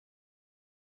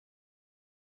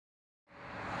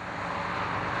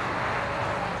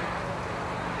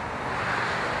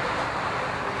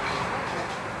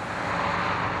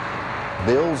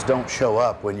Bills don't show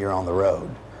up when you're on the road.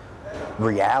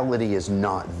 Reality is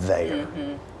not there.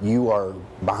 You are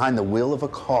behind the wheel of a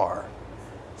car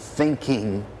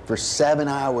thinking for 7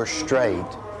 hours straight,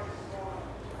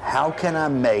 how can I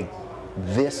make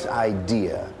this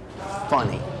idea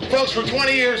funny? Folks, for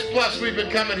 20 years plus we've been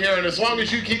coming here, and as long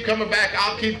as you keep coming back,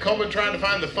 I'll keep coming trying to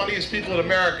find the funniest people in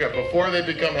America before they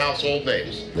become household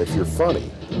names. If you're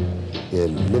funny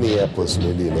in Minneapolis and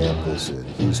Indianapolis and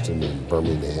Houston and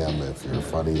Birmingham, if you're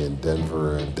funny in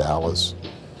Denver and Dallas,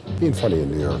 being funny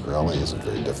in New York or LA isn't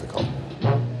very difficult.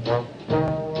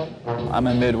 I'm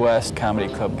a Midwest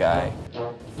comedy club guy.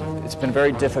 It's been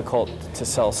very difficult to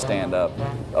sell stand-up.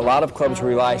 A lot of clubs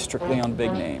rely strictly on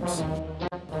big names.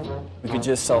 We could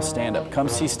just sell stand-up. Come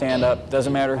see stand-up,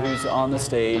 doesn't matter who's on the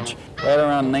stage. Right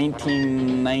around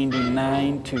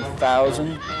 1999,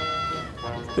 2000,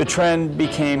 the trend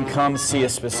became come see a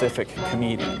specific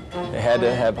comedian. They had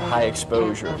to have high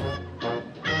exposure.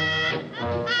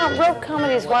 Rope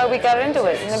comedy is why we got into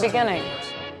it in the beginning.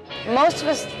 Most of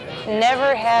us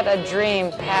never had a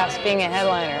dream past being a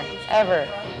headliner, ever.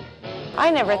 I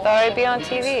never thought I'd be on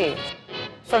TV.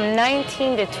 From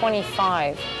 19 to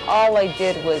 25, all I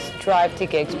did was drive to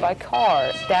gigs by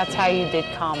car. That's how you did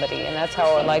comedy, and that's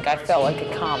how I felt like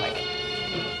a comic.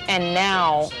 And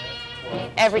now,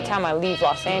 every time I leave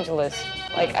Los Angeles,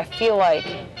 I feel like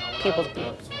people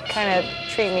kind of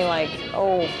treat me like,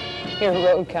 oh, you're a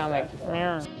road comic.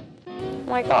 Yeah. I'm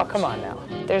like, oh, come on now.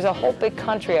 There's a whole big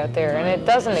country out there, and it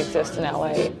doesn't exist in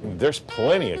LA. There's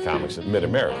plenty of comics in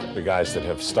Mid-America, the guys that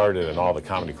have started in all the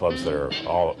comedy clubs that are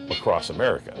all across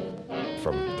America.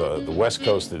 From the West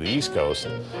Coast to the East Coast,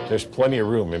 there's plenty of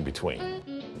room in between.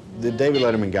 The David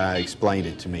Letterman guy explained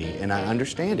it to me, and I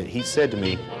understand it. He said to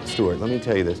me, Stuart, let me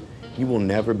tell you this, you will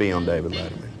never be on David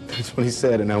Letterman. That's what he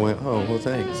said, and I went, oh, well,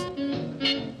 thanks.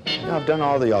 I've done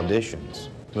all the auditions,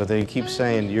 but they keep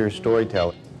saying you're a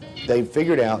storyteller. They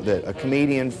figured out that a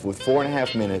comedian with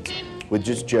 4.5 minutes with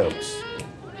just jokes,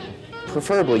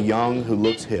 preferably young, who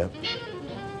looks hip,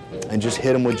 and just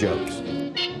hit them with jokes.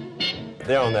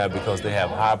 They're on that because they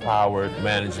have high-powered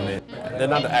management. They're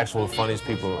not the actual funniest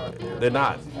people. They're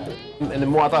not. And the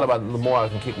more I thought about it, the more I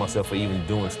can kick myself for even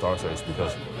doing Star Search,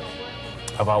 because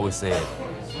I've always said,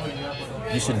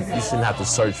 you shouldn't have to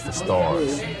search for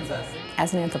stars.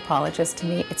 As an anthropologist, to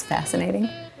me, it's fascinating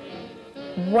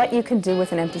what you can do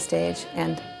with an empty stage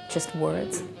and just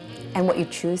words, and what you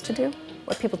choose to do,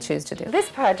 what people choose to do. This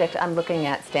project, I'm looking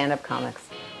at stand-up comics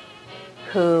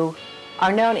who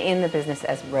are known in the business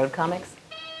as road comics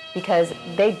because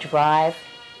they drive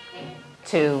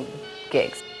to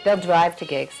gigs. They'll drive to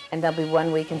gigs, and they'll be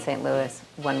 1 week in St. Louis,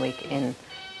 1 week in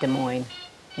Des Moines,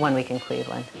 1 week in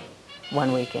Cleveland,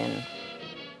 1 week in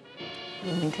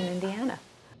Bloomington, Indiana.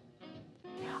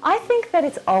 I think that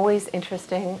it's always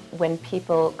interesting when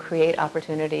people create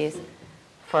opportunities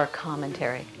for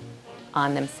commentary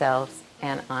on themselves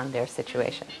and on their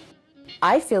situation.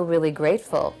 I feel really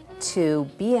grateful to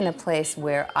be in a place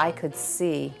where I could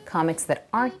see comics that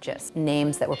aren't just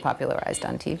names that were popularized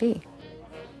on TV.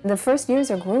 The first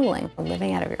years are grueling.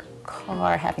 Living out of your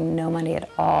car, having no money at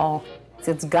all.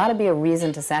 So it's got to be a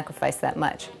reason to sacrifice that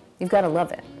much. You've got to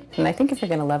love it. And I think if you're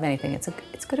going to love anything, it's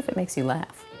good if it makes you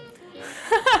laugh.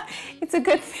 It's a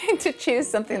good thing to choose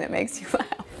something that makes you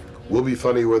laugh. We'll be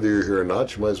funny whether you're here or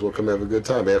not. You might as well come have a good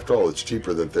time. After all, it's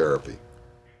cheaper than therapy.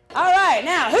 All right,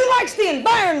 now, who likes the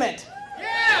environment?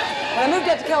 Yeah! When I moved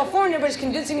out to California, everybody's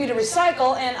convincing me to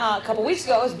recycle, and a couple weeks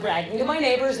ago, I was bragging to my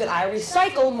neighbors that I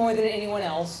recycle more than anyone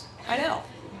else I know.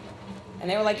 And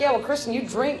they were like, yeah, well, Kristen, you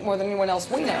drink more than anyone else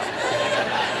we know.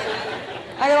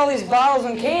 I got all these bottles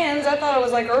and cans. I thought I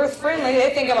was, earth-friendly.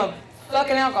 They think I'm a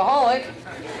fucking alcoholic.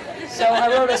 So I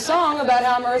wrote a song about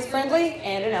how I'm earth-friendly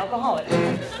and an alcoholic.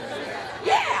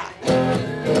 Yeah!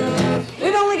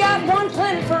 We've only got one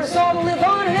planet for us all to live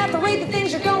on, and at the rate that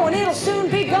things are going, it'll soon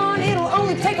be gone. It'll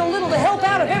only take a little to help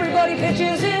out if everybody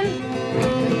pitches in.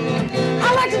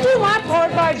 I like to do my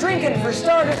part by drinking, for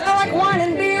starters. I like wine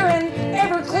and beer and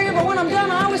Everclear, but when I'm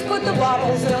done, I always put the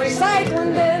bottles in a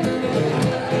recycling bin.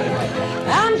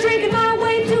 I'm drinking my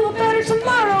way to a better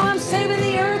tomorrow. I'm saving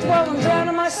the earth while I'm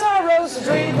drowning my sorrows. So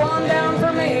drink one down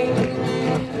for me.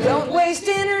 Don't waste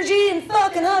energy and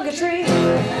fucking hug a tree.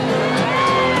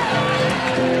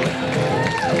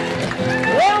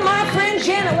 Well, my friend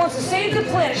Janet wants to save the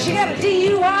planet. She got a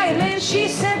DUI and then she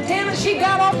said, damn it, she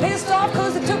got all pissed off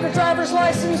because they took her driver's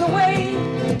license away.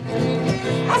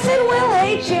 I said, well,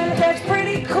 hey, Janet, that's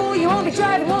pretty cool. You won't be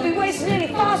driving, won't be wasting any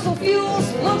fossil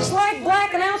fuels. Looks like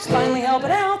blacking out's finally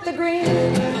helping out the green.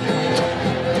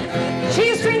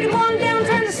 She's drinking one down,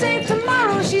 trying to save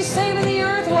tomorrow. She's saving the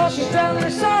earth while she's drowning her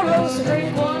sorrows. So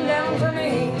drink one down for me.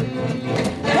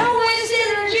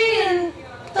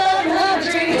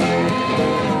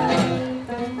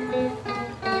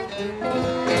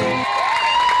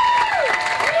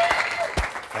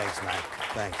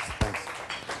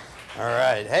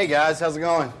 right. Hey, guys, how's it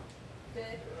going?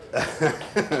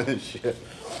 Good. Shit.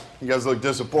 You guys look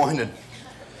disappointed.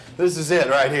 This is it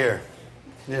right here.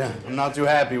 Yeah, I'm not too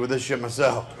happy with this shit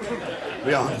myself, to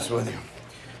be honest with you.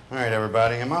 All right,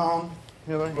 everybody, am I on?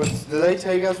 Did they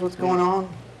tell you guys what's going on?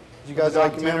 Did you guys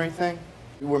documentary thing?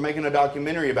 We're making a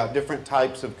documentary about different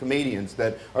types of comedians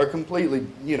that are completely,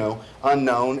 you know,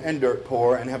 unknown and dirt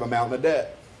poor and have a mountain of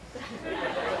debt.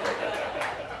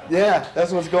 Yeah,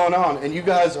 that's what's going on. And you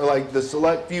guys are like the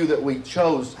select few that we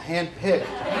chose, handpicked.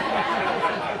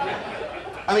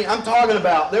 I mean, I'm talking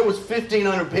about, there was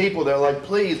 1,500 people that were like,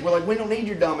 please, we're like, we don't need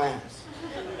your dumb ass.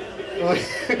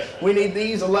 We need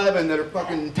these 11 that are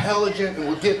fucking intelligent and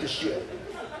will get the shit.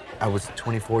 I was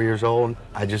 24 years old.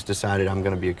 I just decided I'm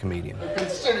gonna be a comedian.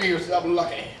 Consider yourself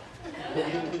lucky.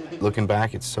 Looking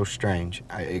back, it's so strange.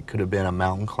 It could have been a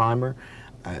mountain climber,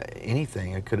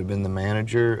 anything. It could have been the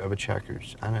manager of a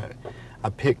Checkers. I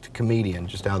picked comedian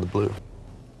just out of the blue.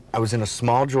 I was in a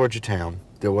small Georgia town.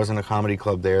 There wasn't a comedy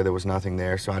club there. There was nothing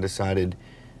there. So I decided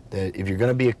that if you're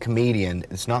going to be a comedian,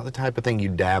 it's not the type of thing you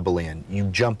dabble in. You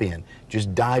jump in.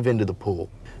 Just dive into the pool.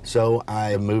 So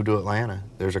I moved to Atlanta.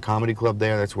 There's a comedy club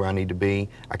there. That's where I need to be.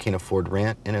 I can't afford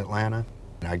rent in Atlanta.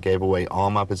 And I gave away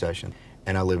all my possessions,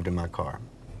 and I lived in my car.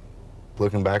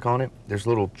 Looking back on it, there's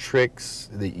little tricks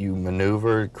that you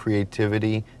maneuver,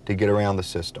 creativity to get around the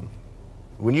system.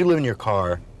 When you live in your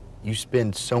car, you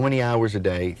spend so many hours a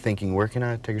day thinking, where can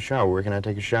I take a shower? Where can I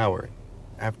take a shower?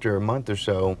 After a month or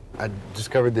so, I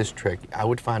discovered this trick. I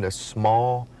would find a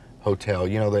small hotel,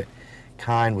 you know, the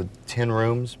kind with 10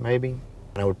 rooms maybe,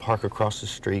 and I would park across the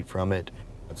street from it,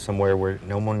 somewhere where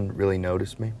no one really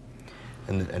noticed me.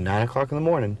 And at 9 o'clock in the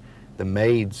morning, the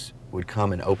maids would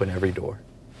come and open every door,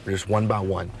 just one by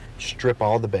one, strip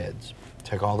all the beds,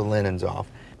 take all the linens off,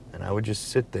 and I would just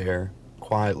sit there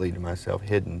quietly to myself,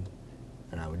 hidden,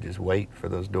 and I would just wait for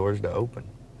those doors to open.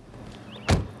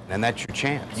 And that's your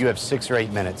chance. You have 6 or 8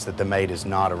 minutes that the maid is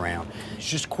not around. It's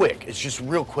just quick. It's just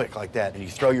real quick like that. And you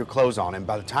throw your clothes on, and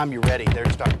by the time you're ready, they're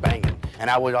start banging. And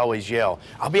I would always yell,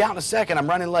 "I'll be out in a second, I'm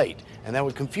running late." And that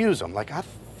would confuse them. Like, I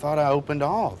thought I opened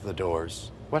all the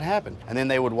doors. What happened? And then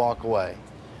they would walk away.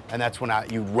 And that's when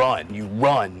you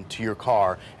run to your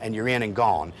car, and you're in and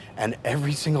gone. And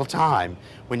every single time,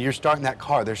 when you're starting that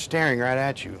car, they're staring right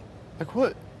at you. Like,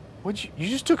 what? You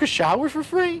just took a shower for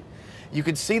free? You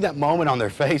could see that moment on their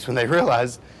face when they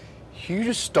realized, you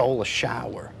just stole a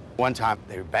shower. One time,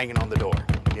 they were banging on the door,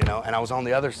 you know, and I was on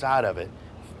the other side of it,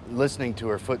 listening to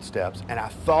her footsteps, and I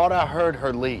thought I heard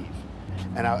her leave.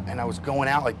 And I was going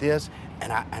out like this,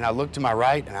 and I looked to my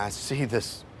right, and I see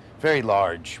this very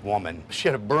large woman. She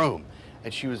had a broom,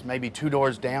 and she was maybe 2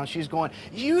 doors down. She's going,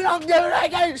 "You don't do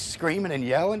that," screaming and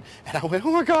yelling. And I went,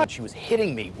 "Oh my God." She was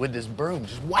hitting me with this broom,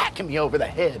 just whacking me over the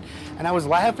head. And I was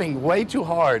laughing way too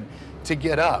hard to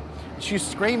get up. She was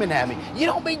screaming at me, "You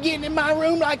don't be getting in my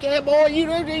room like that, boy. You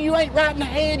ain't right in the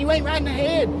head. You ain't right in the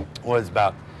head." Well, it's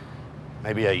about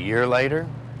maybe a year later.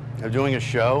 I'm doing a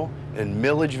show in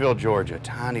Milledgeville, Georgia, a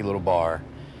tiny little bar.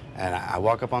 And I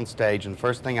walk up on stage, and the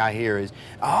first thing I hear is,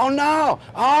 "Oh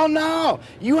no,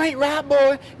 you ain't right,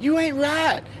 boy, you ain't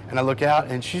right." And I look out,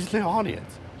 and she's in the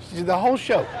audience. She's the whole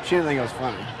show. She didn't think it was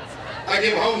funny. I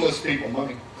give homeless people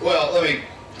money. Well, let me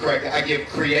correct that. I give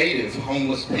creative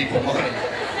homeless people money.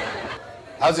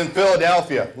 I was in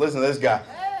Philadelphia. Listen to this guy.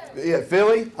 Yeah,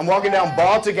 Philly. I'm walking down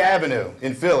Baltic Avenue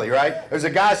in Philly, right? There's a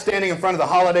guy standing in front of the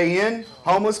Holiday Inn,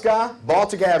 homeless guy,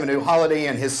 Baltic Avenue, Holiday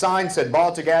Inn. His sign said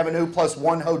Baltic Avenue plus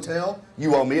 1 hotel.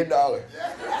 You owe me $1.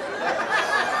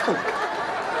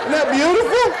 Isn't that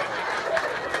beautiful?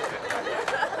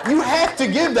 You have to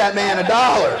give that man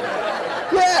 $1.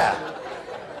 Yeah.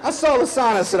 I saw the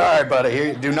sign. I said, "All right, buddy,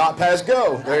 here, do not pass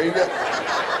go." There you go.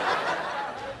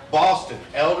 Boston,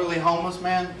 elderly homeless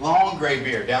man, long gray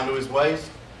beard down to his waist.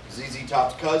 ZZ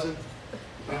Top's cousin.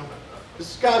 You know,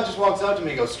 this guy just walks up to me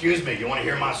and goes, "Excuse me, you want to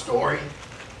hear my story?"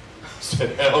 I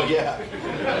said, "Hell yeah."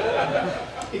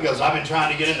 He goes, "I've been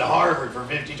trying to get into Harvard for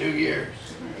 52 years.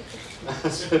 I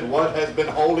said, "What has been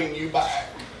holding you back?"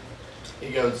 He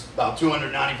goes, "About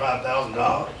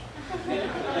 $295,000.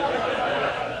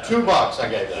 $2 I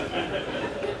gave that man.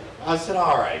 I said,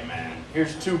 "All right, man.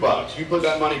 Here's $2. You put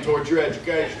that money towards your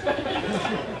education."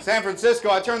 San Francisco,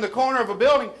 I turned the corner of a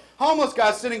building. Homeless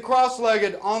guy sitting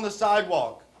cross-legged on the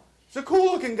sidewalk. He's a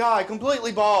cool-looking guy,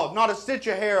 completely bald, not a stitch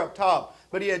of hair up top,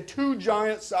 but he had 2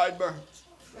 giant sideburns.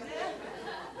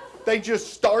 They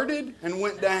just started and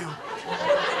went down.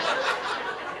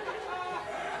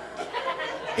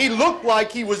 He looked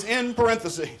like he was in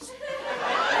parentheses.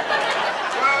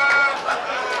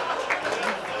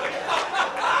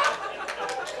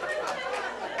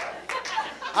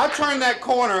 I turned that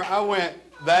corner, I went,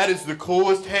 That is the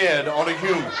coolest head on a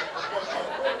human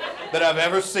that I've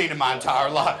ever seen in my entire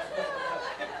life.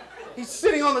 He's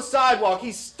sitting on the sidewalk.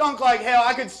 He stunk like hell.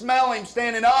 I could smell him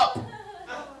standing up.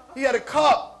 He had a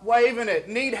cup waving it,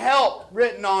 need help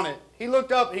written on it. He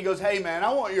looked up, he goes, hey man,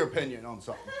 I want your opinion on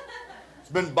something. It's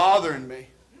been bothering me.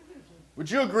 Would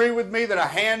you agree with me that a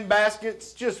hand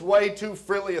basket's just way too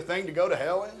frilly a thing to go to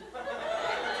hell in?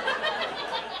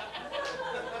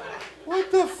 What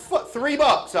the fuck?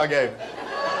 $3 I gave him.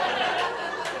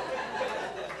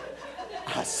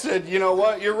 I said, you know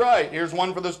what, you're right. Here's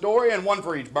one for the story and one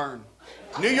for each burn.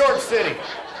 New York City.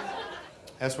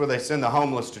 That's where they send the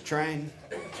homeless to train.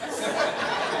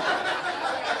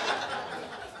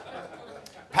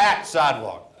 Packed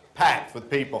sidewalk, packed with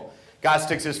people. Guy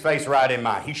sticks his face right in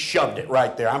mine. He shoved it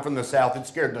right there. I'm from the South. It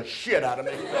scared the shit out of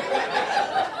me.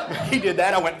 He did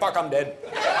that. I went, fuck, I'm dead.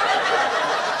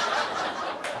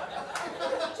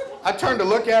 I turned to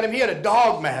look at him. He had a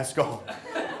dog mask on.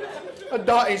 A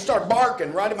dog. He started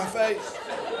barking right in my face.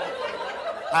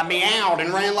 I meowed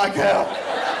and ran like hell.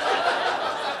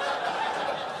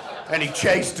 And he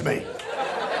chased me.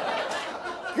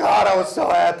 God, I was so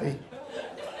happy.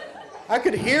 I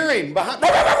could hear him behind.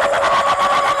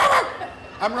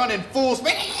 I'm running full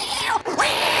speed.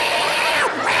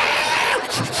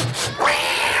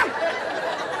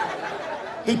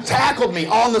 He tackled me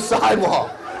on the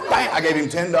sidewalk. Bam! I gave him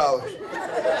 $10.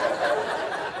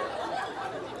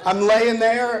 I'm laying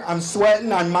there, I'm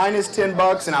sweating, I'm minus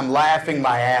 $10, and I'm laughing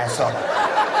my ass off.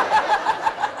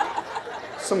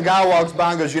 Some guy walks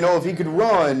by and goes, you know, if he could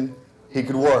run, he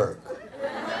could work.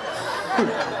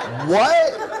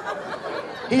 What?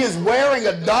 He is wearing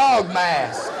a dog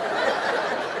mask.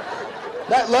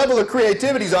 That level of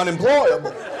creativity is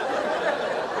unemployable.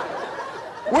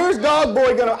 Where's Dog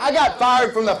Boy gonna... I got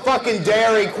fired from the fucking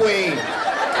Dairy Queen.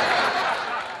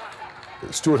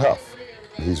 Stuart Huff.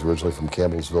 He's originally from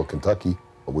Campbellsville, Kentucky.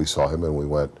 We saw him and we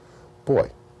went,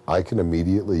 boy, I can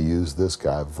immediately use this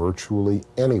guy virtually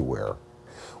anywhere.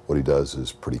 What he does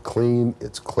is pretty clean,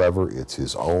 it's clever, it's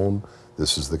his own.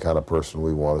 This is the kind of person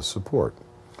we want to support.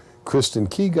 Kristen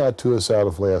Key got to us out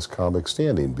of Last Comic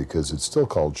Standing because it's still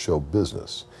called show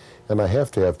business. And I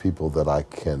have to have people that I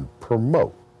can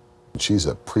promote. She's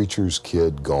a preacher's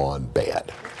kid gone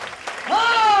bad.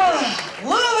 Oh,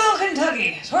 Louisville,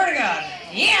 Kentucky. Swear to God.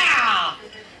 Yeah!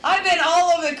 I've been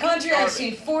all over the country. I've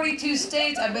seen 42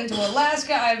 states. I've been to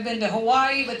Alaska. I've been to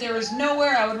Hawaii. But there is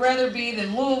nowhere I would rather be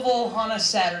than Louisville on a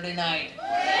Saturday night.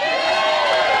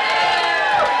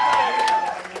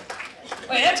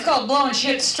 Wait, that's called blowing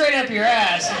shit straight up your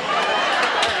ass.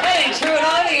 That ain't true at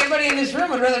all. I think everybody in this room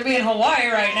would rather be in Hawaii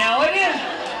right now, wouldn't you?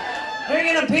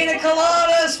 Drinking a pina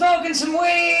colada, smoking some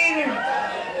weed.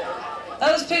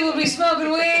 Those people would be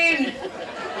smoking weed.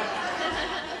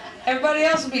 Everybody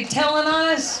else would be telling on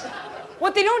us.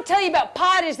 What they don't tell you about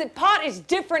pot is that pot is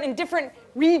different in different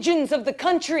regions of the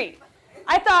country.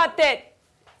 I thought that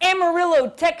Amarillo,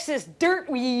 Texas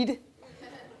dirtweed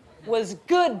was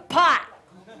good pot.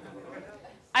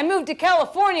 I moved to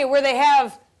California where they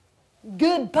have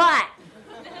good pot.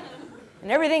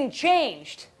 And everything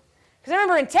changed. Because I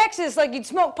remember in Texas, like, you'd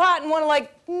smoke pot and want to,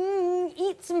 like,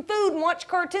 eat some food and watch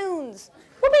cartoons.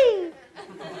 Whoopee!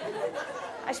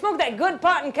 I smoked that good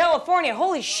pot in California.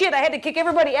 Holy shit, I had to kick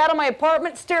everybody out of my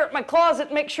apartment, stare at my closet,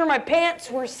 and make sure my pants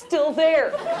were still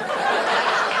there.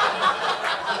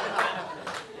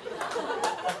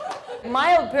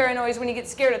 Mild paranoia is when you get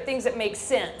scared of things that make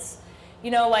sense.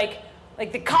 You know, like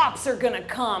the cops are gonna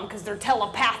come because they're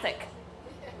telepathic.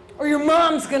 Or your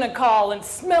mom's gonna call and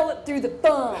smell it through the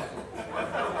phone.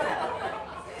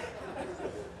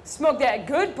 Smoked that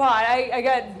good pot, I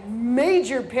got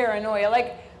major paranoia.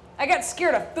 Like, I got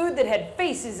scared of food that had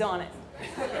faces on it.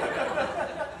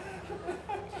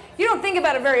 You don't think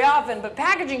about it very often, but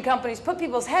packaging companies put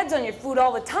people's heads on your food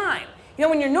all the time. You know,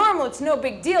 when you're normal, it's no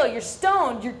big deal. You're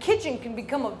stoned, your kitchen can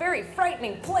become a very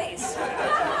frightening place.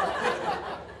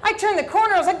 I turned the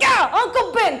corner, I was like, yeah,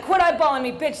 Uncle Ben, quit eyeballing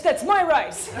me, bitch, that's my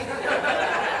rice.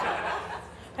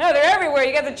 No, they're everywhere.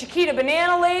 You got the Chiquita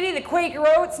Banana Lady, the Quaker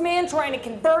Oats man trying to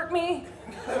convert me.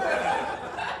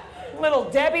 Little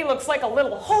Debbie looks like a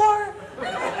little whore.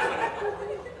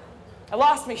 I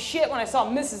lost my shit when I saw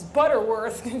Mrs.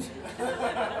 Butterworth.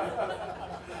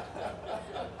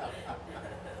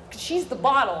 She's the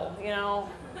bottle, you know.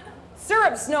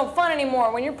 Syrup's no fun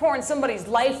anymore when you're pouring somebody's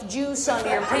life juice onto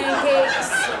your pancakes.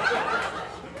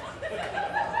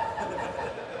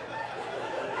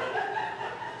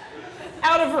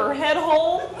 Out of her head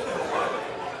hole.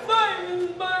 Bye,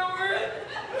 Mrs. Butterworth.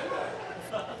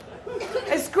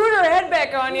 I screwed her head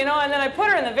back on, you know, and then I put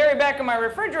her in the very back of my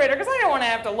refrigerator because I didn't want to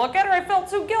have to look at her. I felt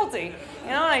so guilty. You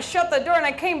know, and I shut the door and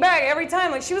I came back every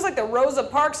time. Like, she was like the Rosa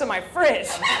Parks of my fridge.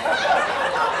 Like,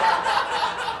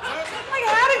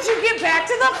 how did you get back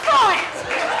to the front?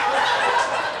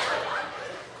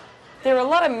 There were a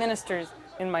lot of ministers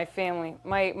in my family.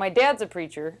 My dad's a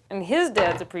preacher, and his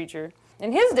dad's a preacher,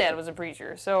 and his dad was a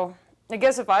preacher. So I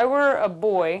guess if I were a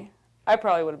boy, I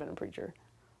probably would have been a preacher.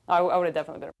 I would have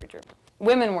definitely been a preacher.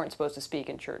 Women weren't supposed to speak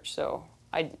in church, so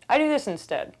I do this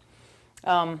instead.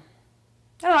 I don't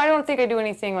know, I don't think I do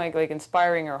anything like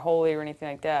inspiring or holy or anything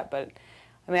like that, but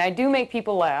I mean, I do make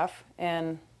people laugh,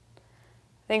 and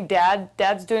I think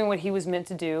Dad's doing what he was meant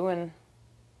to do, and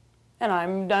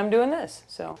I'm doing this.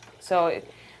 So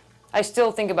I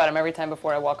still think about him every time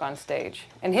before I walk on stage.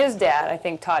 And his dad, I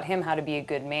think, taught him how to be a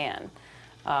good man.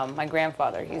 My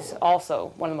grandfather, he's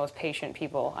also one of the most patient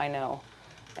people I know.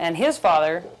 And his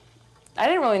father, I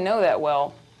didn't really know that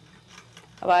well.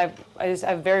 I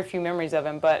have very few memories of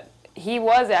him, but he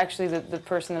was actually the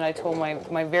person that I told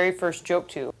my very first joke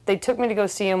to. They took me to go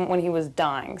see him when he was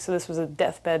dying, so this was a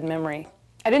deathbed memory.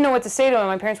 I didn't know what to say to him.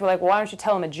 My parents were like, well, why don't you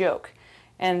tell him a joke?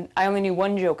 And I only knew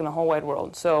one joke in the whole wide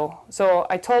world. So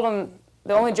I told him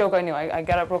the only joke I knew. I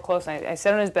got up real close and I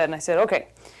sat on his bed and I said, okay,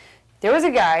 there was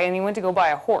a guy and he went to go buy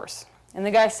a horse. And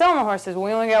the guy selling the horse says, well,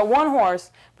 we only got one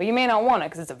horse, but you may not want it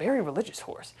because it's a very religious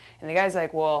horse. And the guy's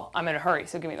like, well, I'm in a hurry,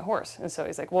 so give me the horse. And so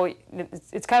he's like, well,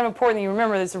 it's kind of important that you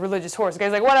remember that it's a religious horse. The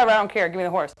guy's like, whatever, I don't care, give me the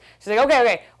horse. She's like,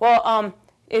 okay, well,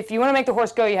 if you want to make the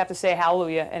horse go, you have to say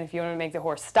hallelujah, and if you want to make the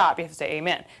horse stop, you have to say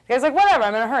amen. The guy's like, whatever,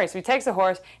 I'm in a hurry. So he takes the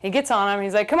horse, he gets on him, and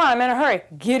he's like, come on, I'm in a hurry.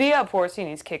 Giddy up, horsey, and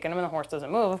he's kicking him, and the horse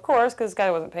doesn't move, of course, because this guy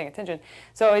wasn't paying attention.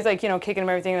 So he's like, kicking him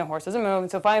everything, and the horse doesn't move.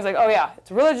 And so finally he's like, oh yeah,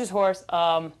 it's a religious horse,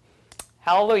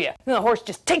 hallelujah. And the horse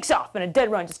just takes off in a dead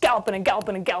run, just galloping and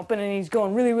galloping and galloping, and he's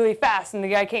going really, really fast, and the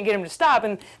guy can't get him to stop,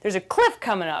 and there's a cliff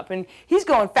coming up, and he's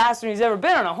going faster than he's ever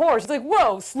been on a horse. It's like,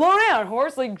 whoa, slow down,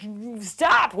 horse, like,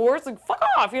 stop, horse, like, fuck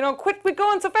off, quit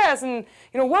going so fast, and,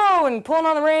 whoa, and pulling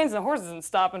on the reins, and the horse isn't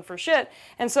stopping for shit.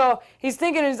 And so he's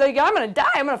thinking, he's like, I'm gonna die,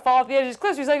 I'm gonna fall off the edge of this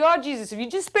cliff. So he's like, oh, Jesus, if you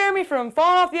just spare me from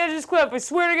falling off the edge of this cliff, I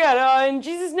swear to God, in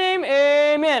Jesus' name,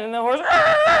 amen. And the horse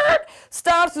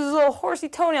stops with his little horsey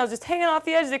toenails just hanging off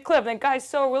the edge of the cliff. And the guy's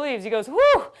so relieved. He goes,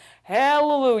 whew,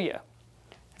 hallelujah.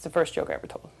 That's the first joke I ever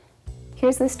told.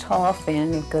 Here's this tall,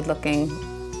 thin, good-looking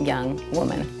young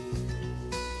woman.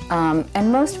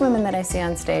 And most women that I see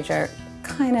on stage are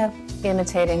kind of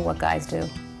imitating what guys do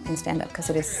in stand-up because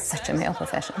it is such a male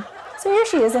profession. So here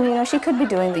she is, and she could be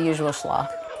doing the usual schlock,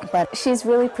 but she's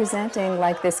really presenting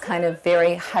like this kind of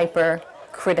very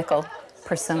hyper-critical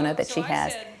persona that she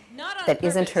has. That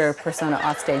isn't her persona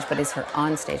off stage, but is her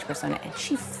on-stage persona, and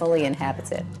she fully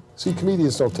inhabits it. See,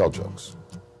 comedians don't tell jokes.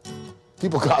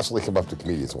 People constantly come up to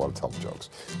comedians and want to tell them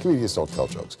jokes. Comedians don't tell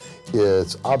jokes.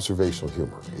 It's observational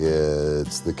humor.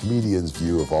 It's the comedian's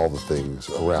view of all the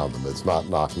things around them. It's not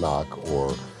knock knock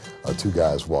or two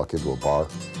guys walk into a bar.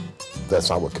 That's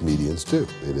not what comedians do.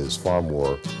 It is far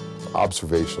more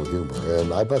observational humor,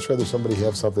 and I'd much rather somebody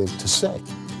have something to say.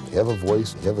 Have a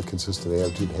voice, have a consistent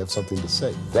attitude, and have something to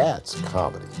say. That's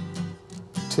comedy.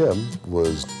 Tim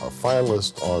was a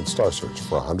finalist on Star Search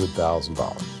for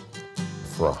 $100,000.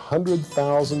 For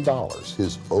 $100,000,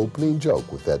 his opening joke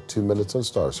with that 2 minutes on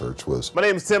Star Search was, my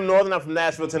name is Tim Northern. I'm from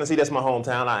Nashville, Tennessee. That's my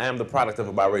hometown. I am the product of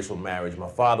a biracial marriage. My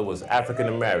father was African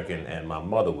American and my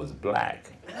mother was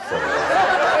black. So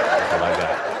that's what I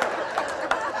got.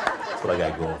 That's what I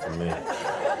got going for me.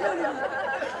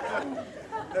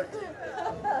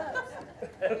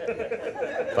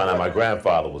 Found out my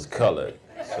grandfather was colored.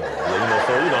 So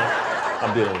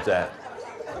I'm dealing with that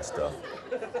and stuff.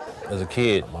 As a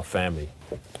kid, my family,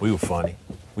 we were funny.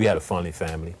 We had a funny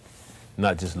family,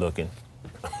 not just looking.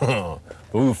 But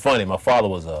we were funny. My father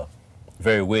was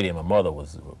very witty, and my mother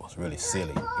was really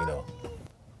silly, I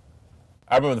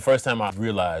remember the first time I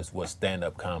realized what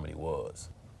stand-up comedy was.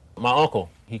 My uncle,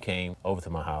 he came over to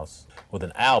my house with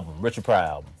an album, Richard Pryor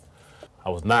album. I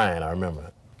was 9, I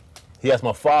remember. He asked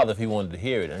my father if he wanted to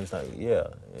hear it, and he's like, yeah.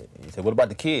 He said, what about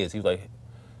the kids? He was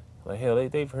like hell,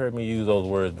 they've heard me use those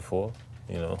words before,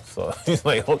 So he's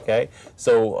like, okay.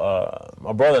 So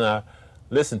my brother and I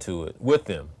listened to it with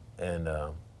them, and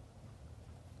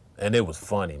it was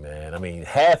funny, man. I mean,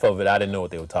 half of it I didn't know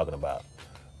what they were talking about,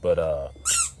 but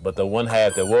the one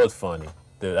half that was funny,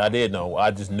 that I did know,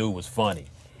 I just knew was funny,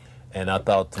 and I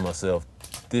thought to myself,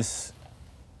 this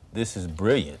is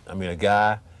brilliant. I mean, a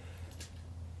guy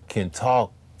can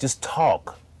just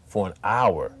talk for an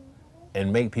hour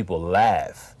and make people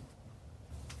laugh.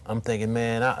 I'm thinking,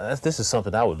 man, this is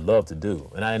something I would love to do,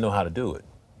 and I didn't know how to do it.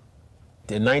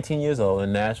 At 19 years old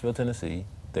in Nashville, Tennessee,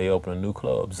 they opened a new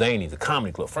club, Zanies, a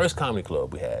comedy club, first comedy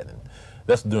club we had. And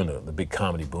That's during the big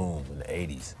comedy boom in the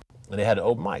 80s. And they had an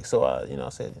open mic, so I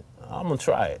said, I'm gonna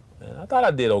try it. And I thought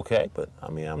I did okay, but I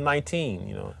mean, I'm 19,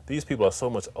 you know. These people are so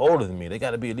much older than me. They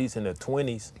gotta be at least in their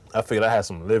 20s. I figured I had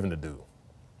some living to do.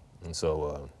 And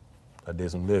so I did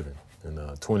some living.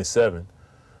 And 27,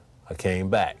 I came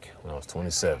back when I was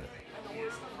 27.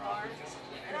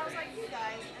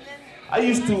 I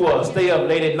used to stay up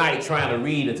late at night trying to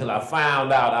read until I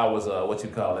found out I was,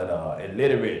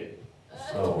 illiterate.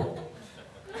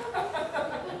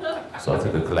 So I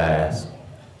took a class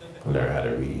to learn how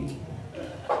to read.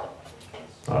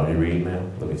 Oh, you read,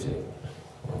 man? Let me see.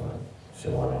 Show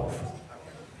one off.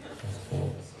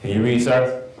 Can you read,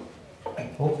 sir?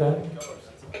 Okay.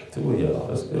 2 of y'all,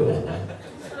 that's good, man.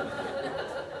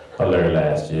 I learned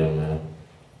last year, man.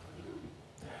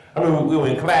 I mean, we were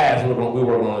in class, we were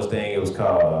working on this thing, it was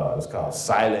called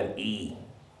Silent E.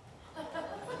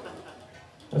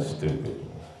 That's stupid.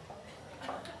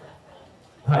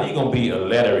 How you gonna be a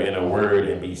letter in a word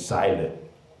and be silent?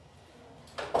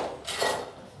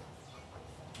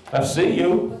 I see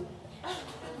you.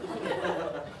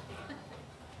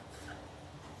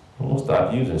 I'm gonna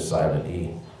stop using silent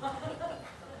E.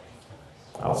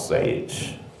 I'll say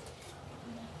it.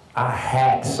 I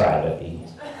had silent E.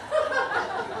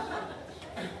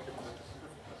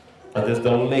 I just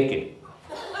don't lick it.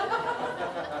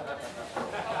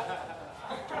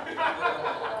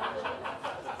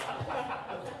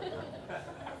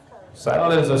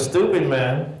 Silent is a stupid,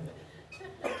 man.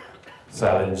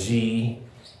 Silent G,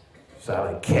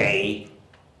 silent K,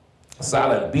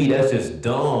 silent B, that's just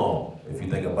dumb if you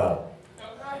think about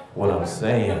what I'm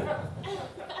saying.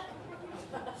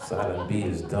 Silent B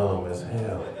is dumb as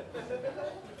hell.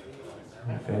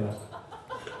 Okay.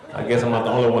 I guess I'm not the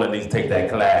only one that needs to take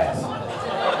that class.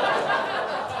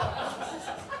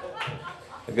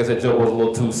 I guess that joke was a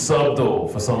little too subtle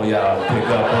for some of y'all to pick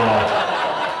up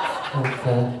on.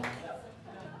 Okay.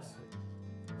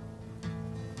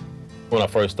 When I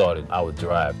first started, I would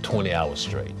drive 20 hours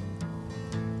straight.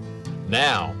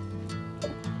 Now,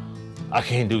 I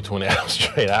can't do 20 hours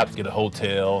straight. I have to get a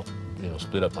hotel,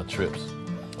 split up my trips.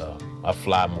 I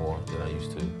fly more than I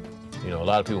used to. A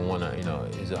lot of people wonder,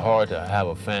 is it hard to have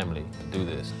a family to do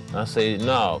this? And I say,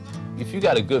 no, if you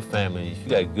got a good family, if you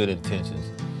got good intentions,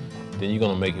 then you're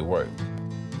gonna make it work.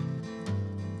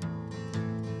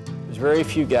 There's very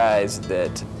few guys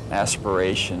that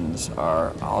aspirations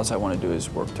are, all I want to do is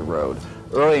work the road.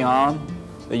 Early on,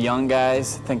 the young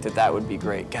guys think that would be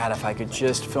great. God, if I could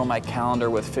just fill my calendar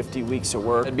with 50 weeks of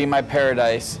work, it'd be my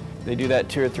paradise. They do that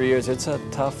 2 or 3 years, it's a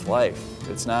tough life.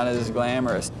 It's not as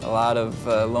glamorous. A lot of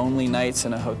lonely nights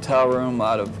in a hotel room, a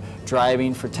lot of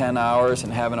driving for 10 hours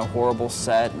and having a horrible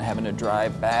set and having to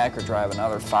drive back or drive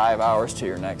another 5 hours to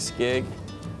your next gig.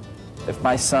 If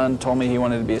my son told me he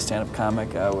wanted to be a stand-up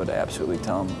comic, I would absolutely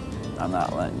tell him, I'm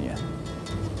not letting you.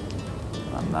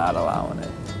 I'm not allowing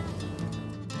it.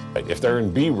 If they're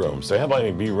in B rooms, they're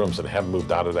headlining B rooms and haven't moved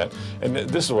out of that. And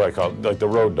this is what I call like the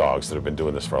road dogs that have been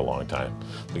doing this for a long time.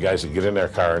 The guys that get in their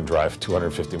car and drive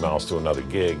 250 miles to another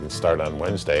gig and start on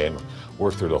Wednesday and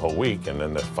work through the whole week, and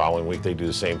then the following week they do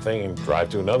the same thing and drive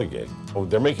to another gig. Well,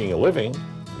 they're making a living,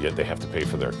 yet they have to pay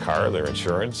for their car, their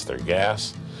insurance, their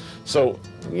gas. So,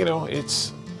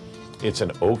 it's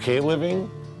an okay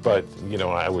living, but,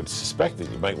 I would suspect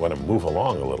that you might want to move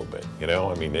along a little bit,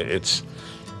 I mean,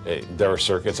 there are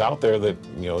circuits out there that,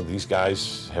 these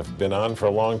guys have been on for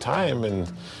a long time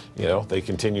and, they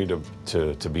continue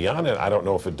to be on it. I don't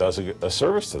know if it does a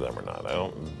service to them or not.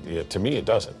 To me, it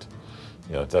doesn't.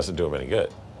 It doesn't do them any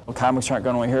good. Well, comics aren't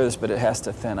going to want to hear this, but it has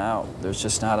to thin out. There's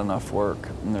just not enough work,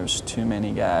 and there's too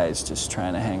many guys just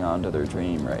trying to hang on to their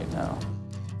dream right now.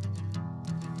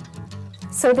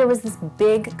 So there was this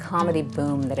big comedy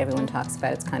boom that everyone talks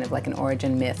about. It's kind of like an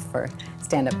origin myth for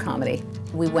stand-up comedy.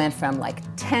 We went from like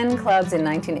 10 clubs in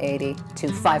 1980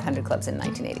 to 500 clubs in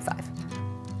 1985.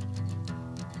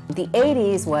 The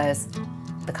 80s was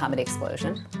the comedy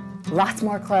explosion. Lots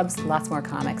more clubs, lots more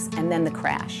comics, and then the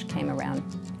crash came around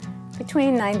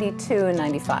between 92 and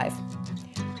 95,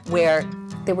 where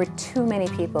there were too many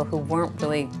people who weren't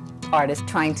really artists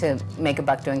trying to make a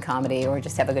buck doing comedy or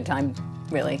just have a good time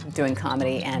really doing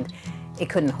comedy, and it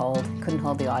couldn't hold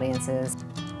the audiences.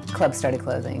 Clubs started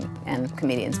closing and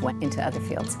comedians went into other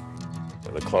fields.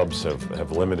 The clubs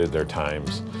have limited their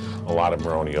times. A lot of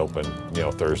them are only open,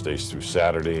 Thursdays through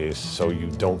Saturdays, so you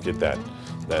don't get that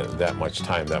much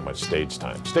time, that much stage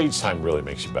time. Stage time really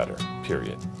makes you better,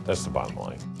 period. That's the bottom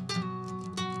line.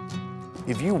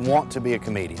 If you want to be a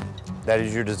comedian, that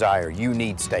is your desire, you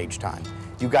need stage time.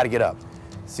 You've got to get up.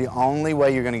 It's the only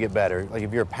way you're going to get better. Like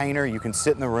if you're a painter, you can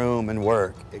sit in the room and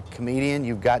work. A comedian,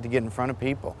 you've got to get in front of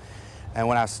people. And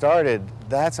when I started,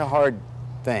 that's a hard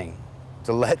thing,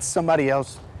 to let somebody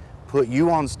else put you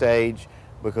on stage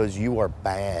because you are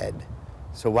bad.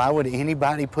 So why would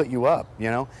anybody put you up, you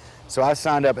know? So I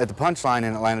signed up at the Punchline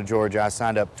in Atlanta, Georgia. I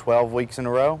signed up 12 weeks in a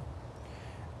row.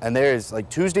 And there's, like,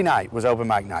 Tuesday night was open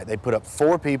mic night. They put up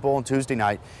 4 people on Tuesday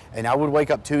night, and I would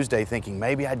wake up Tuesday thinking,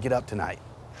 maybe I'd get up tonight,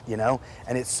 you know?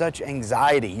 And it's such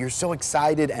anxiety. You're so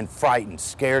excited and frightened,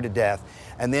 scared to death.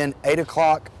 And then 8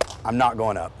 o'clock, I'm not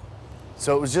going up.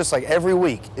 So it was just like every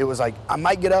week, it was like, I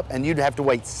might get up, and you'd have to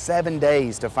wait 7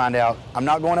 days to find out I'm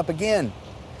not going up again.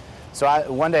 So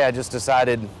one day I just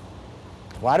decided,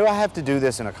 why do I have to do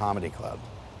this in a comedy club?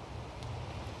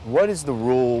 What is the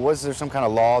rule? Was there some kind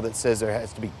of law that says there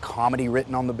has to be comedy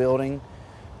written on the building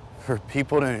for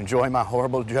people to enjoy my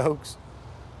horrible jokes?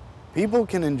 People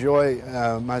can enjoy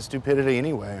my stupidity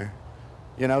anywhere,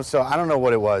 you know? So I don't know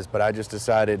what it was, but I just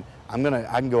decided I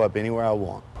can go up anywhere I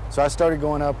want. So I started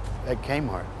going up at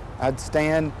Kmart. I'd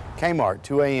stand Kmart,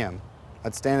 2 a.m.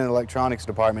 I'd stand in the electronics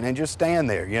department and just stand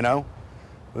there, you know,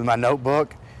 with my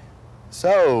notebook.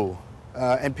 So,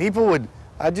 and people would,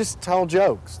 I'd just tell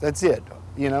jokes, that's it.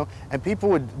 You know, and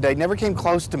people they never came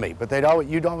close to me, but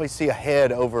you'd always see a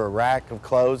head over a rack of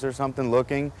clothes or something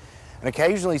looking, and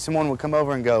occasionally someone would come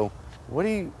over and go, what are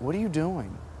you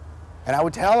doing? And I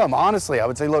would tell them, honestly, I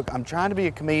would say, look, I'm trying to be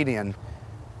a comedian,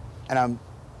 and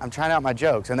I'm trying out my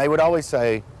jokes, and they would always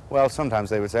say, well, sometimes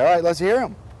they would say, all right, let's hear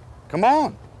them, come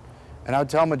on. And I would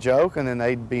tell them a joke, and then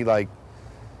they'd be like,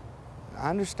 I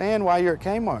understand why you're at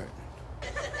Kmart.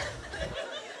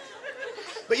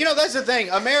 But you know, that's the thing.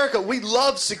 America, we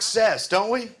love success, don't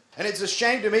we? And it's a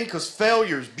shame to me because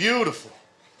failure's beautiful.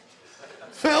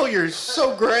 Failure's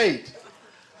so great.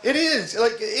 It is.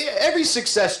 Like, every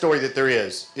success story that there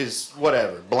is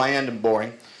whatever, bland and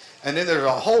boring. And then there's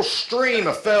a whole stream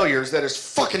of failures that is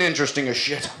fucking interesting as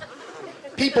shit.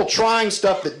 People trying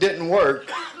stuff that didn't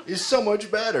work is so much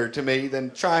better to me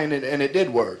than trying it and it did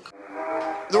work.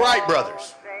 The Wright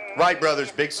brothers. Wright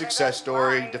brothers, big success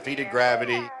story, defeated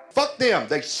gravity. Fuck them,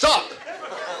 they suck.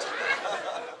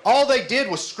 All they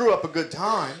did was screw up a good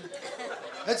time.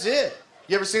 That's it.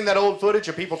 You ever seen that old footage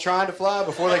of people trying to fly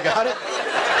before they got it?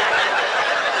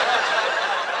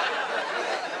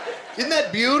 Isn't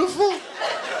that beautiful?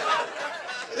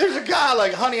 There's a guy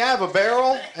like, honey, I have a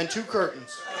barrel and 2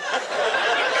 curtains.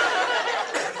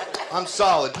 I'm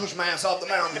solid, push my ass off the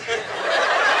mountain.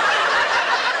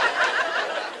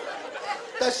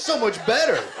 That's so much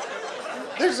better.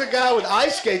 There's a guy with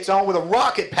ice skates on with a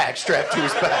rocket pack strapped to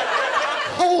his back.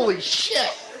 Holy shit.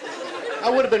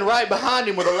 I would have been right behind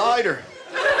him with a lighter.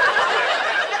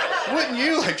 Wouldn't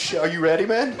you? Like, are you ready,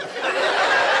 man?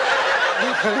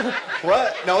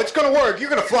 What? No, it's gonna work. You're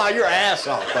gonna fly your ass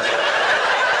off.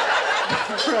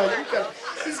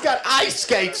 He's got ice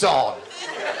skates on.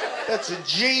 That's a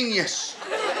genius.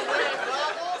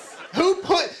 Who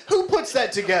puts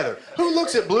that together? Who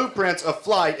looks at blueprints of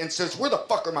flight and says, where the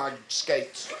fuck are my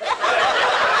skates?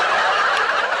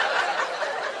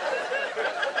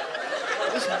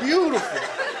 It's beautiful.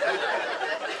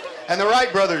 And the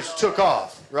Wright brothers took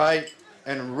off, right?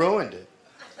 And ruined it.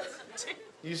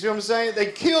 You see what I'm saying? They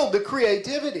killed the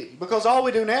creativity because all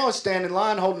we do now is stand in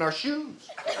line holding our shoes.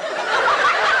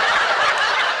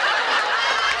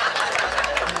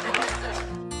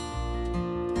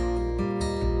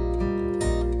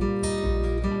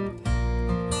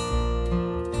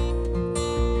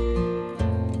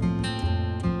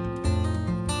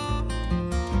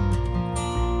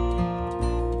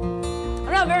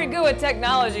 Very good with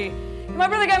technology. My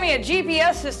brother got me a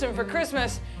GPS system for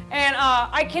Christmas, and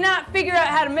I cannot figure out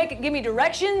how to make it give me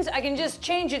directions. I can just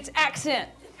change its accent.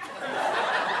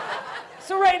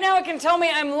 So right now it can tell me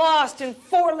I'm lost in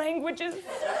 4 languages. And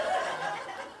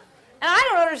I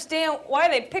don't understand why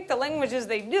they pick the languages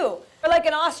they do. Or like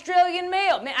an Australian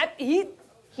male. Man, he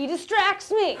distracts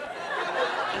me.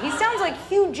 He sounds like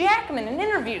Hugh Jackman in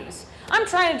interviews. I'm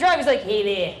trying to drive, he's like, hey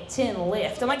there, 10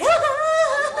 left. I'm like, okay.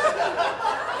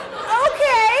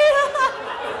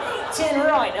 10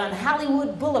 right on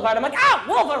Hollywood Boulevard. I'm like,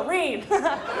 Wolverine. No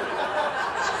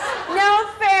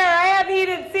fair, I have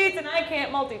heated seats and I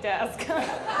can't multitask.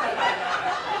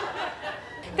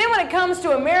 Then when it comes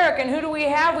to American, who do we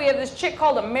have? We have this chick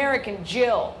called American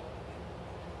Jill.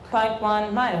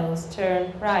 0.1 miles,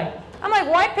 turn right. I'm like,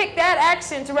 why pick that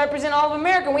accent to represent all of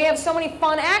America? We have so many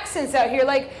fun accents out here.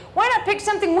 Like, why not pick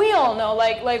something we all know?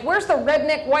 Like where's the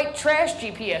redneck white trash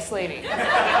GPS lady?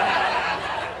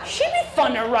 She'd be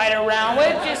fun to ride around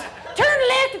with. Just turn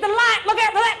left at the light, look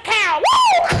out for that cow. Woo!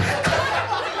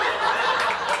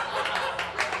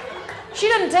 She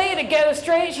doesn't tell you to go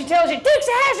straight. She tells you, Dukes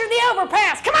of Hazzard, the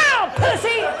overpass. Come on,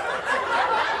 pussy.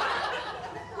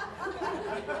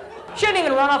 She doesn't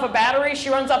even run off a battery. She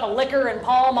runs off of liquor and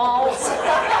Pall Malls.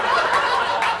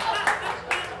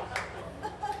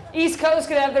 East Coast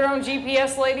could have their own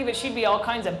GPS lady, but she'd be all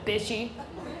kinds of bitchy.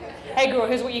 Hey girl,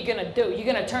 here's what you're gonna do. You're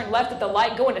gonna turn left at the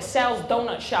light, go into Sal's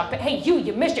Donut Shop. Hey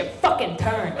you missed your fucking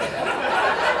turn.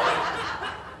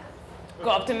 Go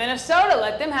up to Minnesota,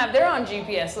 let them have their own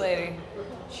GPS lady.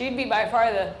 She'd be by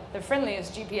far the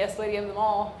friendliest GPS lady of them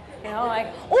all. You know, like,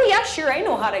 oh yeah, sure, I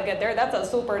know how to get there. That's a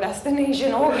super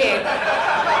destination, okay.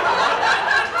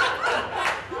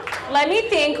 Let me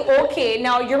think, okay,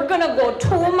 now you're gonna go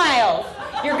 2 miles.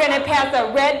 You're gonna pass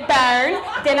a Red Barn,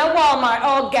 then a Walmart.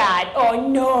 Oh God, oh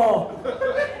no.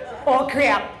 Oh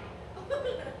crap.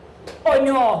 Oh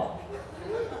no.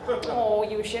 Oh,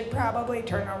 you should probably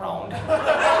turn around.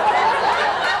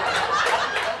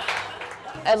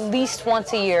 At least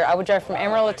once a year, I would drive from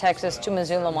Amarillo, Texas to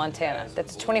Missoula, Montana.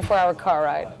 That's a 24-hour car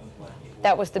ride.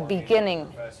 That was the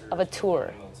beginning of a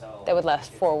tour that would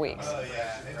last 4 weeks.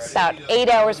 About 8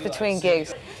 hours between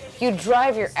gigs. You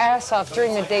drive your ass off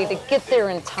during the day to get there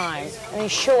in time, and you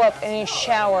show up and you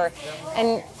shower,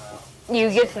 and you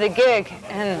get to the gig,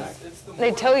 and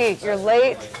they tell you you're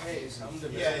late.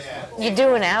 You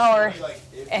do an hour,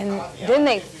 and then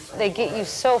they get you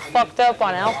so fucked up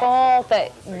on alcohol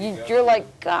that you're like,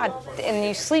 God, and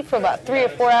you sleep for about 3 or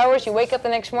 4 hours, you wake up the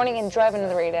next morning and drive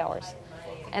another 8 hours.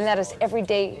 And that is every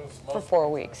day for 4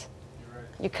 weeks.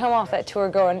 You come off that tour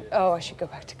going, oh, I should go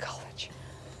back to college.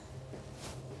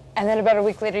 And then about a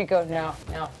week later you go, no,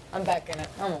 I'm back in it.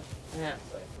 Yeah.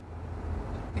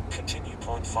 Continue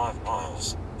 0.5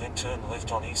 miles, then turn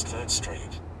left on East 3rd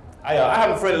Street. I have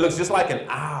a friend that looks just like an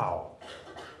owl.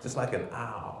 Just like an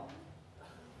owl.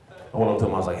 I went up to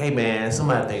him, I was like, hey man,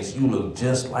 somebody thinks you look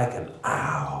just like an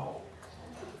owl.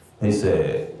 He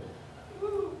said,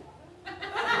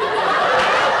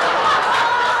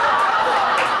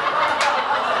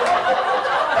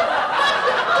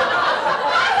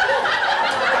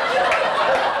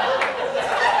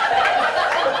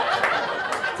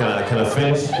 Can I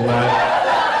finish? Can I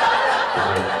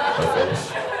finish?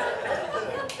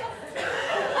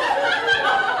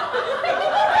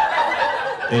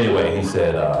 Anyway, he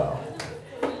said,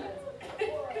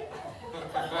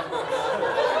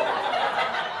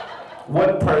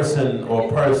 what person or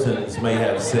persons may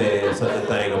have said such a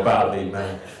thing about me,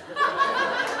 man?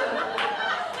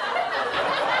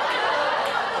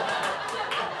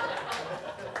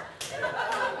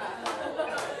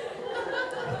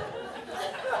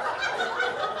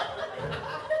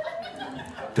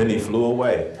 Then he flew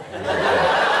away.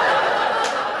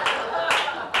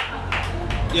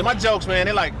 Yeah, my jokes, man,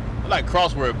 they're like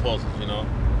crossword puzzles, you know.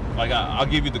 Like I'll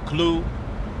give you the clue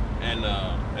and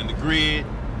the grid,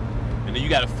 and then you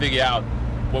got to figure out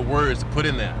what words to put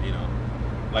in there, you know.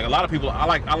 Like a lot of people, I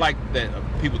like that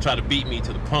people try to beat me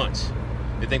to the punch.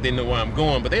 They think they know where I'm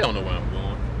going, but they don't know where I'm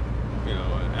going, you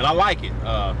know. And I like it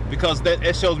because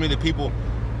it shows me that people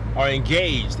are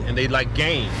engaged and they like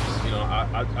games, you know.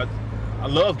 I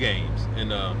love games,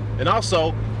 and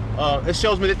also it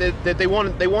shows me that they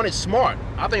want it smart.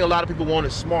 I think a lot of people want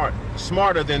it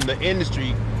smarter than the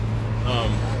industry.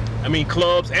 I mean,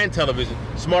 clubs and television,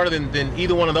 smarter than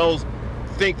either one of those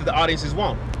think that the audiences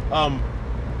want.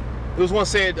 It was once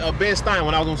said, Ben Stein,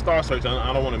 when I was on Star Search,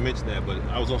 I don't want to mention that, but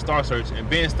I was on Star Search, and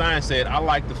Ben Stein said, I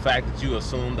like the fact that you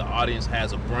assume the audience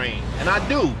has a brain, and I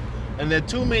do. And there are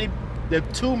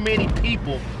too many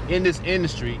people in this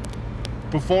industry,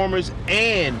 performers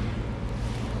and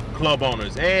club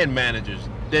owners and managers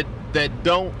that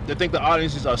think the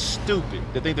audiences are stupid,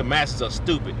 that think the masses are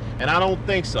stupid, and I don't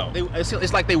think so.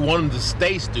 It's like they want them to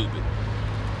stay stupid,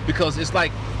 because it's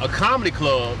like a comedy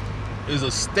club is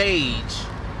a stage,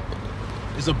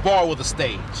 it's a bar with a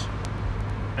stage,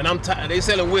 and they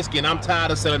selling whiskey, and I'm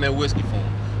tired of selling that whiskey for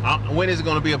them. When is it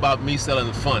going to be about me selling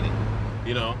the funny,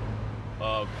 you know?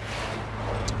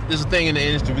 There's a thing in the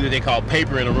industry that they call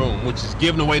paper in a room, which is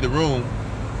giving away the room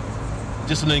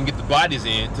just so they can get the bodies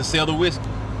in to sell the whiskey.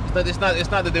 It's not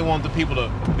that they want the people to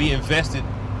be invested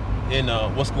in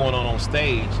what's going on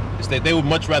stage. It's that they would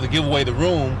much rather give away the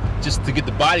room just to get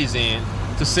the bodies in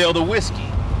to sell the whiskey.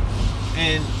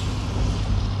 And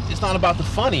it's not about the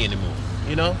funny anymore,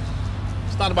 you know?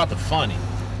 It's not about the funny.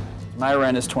 My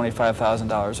rent is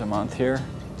 $25,000 a month here,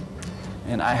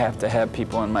 and I have to have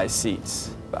people in my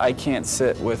seats. I can't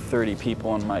sit with 30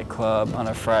 people in my club on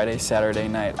a Friday, Saturday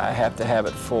night. I have to have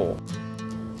it full.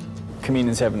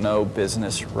 Comedians have no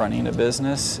business running a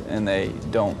business, and they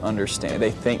don't understand.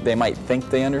 They might think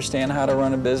they understand how to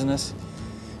run a business,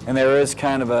 and there is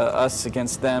kind of a us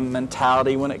against them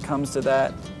mentality when it comes to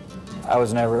that. I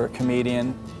was never a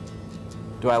comedian.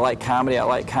 Do I like comedy? I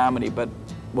like comedy, but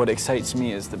What excites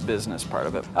me is the business part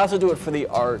of it. I also do it for the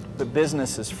art, but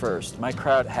business is first. My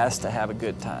crowd has to have a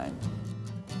good time.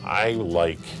 I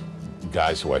like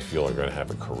guys who I feel are going to have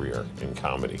a career in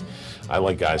comedy. I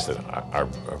like guys that are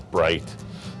bright,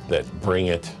 that bring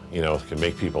it, you know, can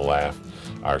make people laugh,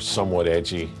 are somewhat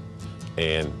edgy,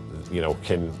 and, you know,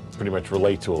 can pretty much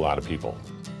relate to a lot of people.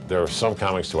 There are some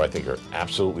comics who I think are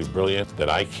absolutely brilliant that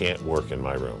I can't work in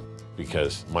my room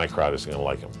because my crowd is going to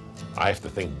like them. I have to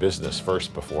think business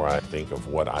first before I think of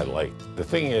what I like. The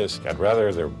thing is, I'd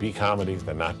rather there be comedy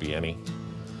than not be any.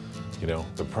 You know,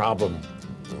 the problem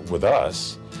with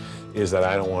us is that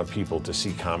I don't want people to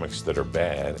see comics that are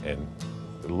bad and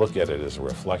look at it as a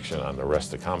reflection on the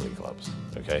rest of comedy clubs,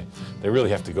 okay? They really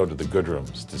have to go to the good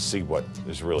rooms to see what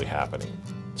is really happening.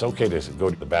 It's okay to go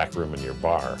to the back room in your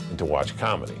bar and to watch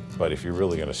comedy, but if you're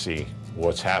really going to see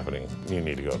what's happening, you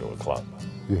need to go to a club.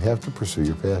 You have to pursue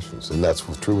your passions, and that's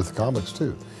true with the comics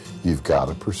too. You've got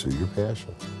to pursue your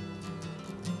passion.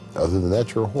 Other than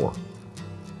that, you're a whore.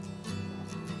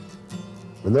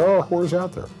 And there are whores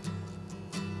out there.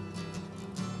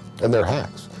 And they're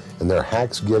hacks. And they're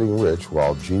hacks getting rich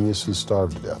while geniuses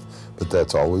starve to death. But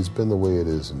that's always been the way it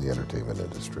is in the entertainment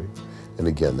industry. And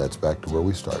again, that's back to where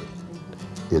we started.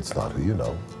 It's not who you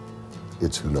know,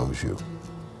 it's who knows you.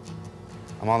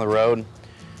 I'm on the road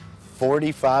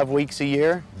 45 weeks a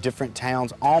year, different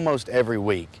towns almost every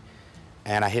week.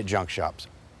 And I hit junk shops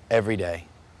every day,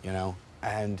 you know?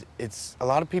 And it's, a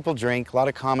lot of people drink, a lot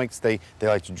of comics, they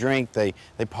like to drink, they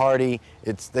party,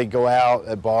 they go out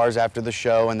at bars after the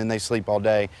show and then they sleep all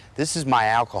day. This is my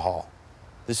alcohol.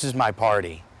 This is my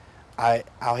party.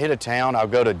 I'll hit a town, I'll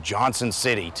go to Johnson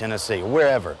City, Tennessee, or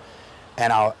wherever,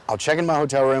 and I'll check in my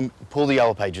hotel room, pull the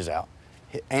yellow pages out.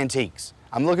 Antiques.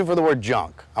 I'm looking for the word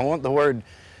junk. I want the word,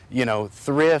 you know,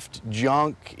 thrift,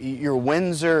 junk, your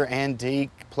Windsor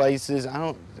antique places. I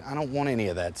don't want any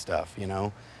of that stuff, you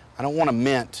know. I don't want a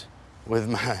mint with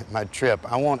my trip.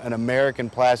 I want an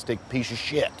American plastic piece of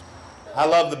shit. I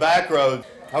love the back roads.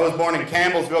 I was born in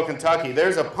Campbellsville, Kentucky.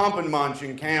 There's a Pump and Munch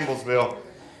in Campbellsville.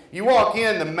 You walk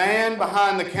in, the man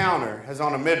behind the counter has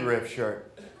on a midriff shirt.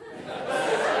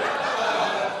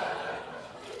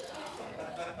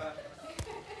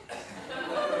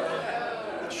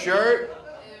 Shirt?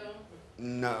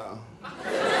 No.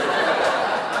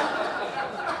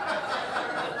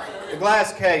 The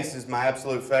glass case is my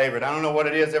absolute favorite. I don't know what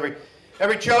it is.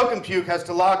 Every choke and puke has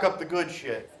to lock up the good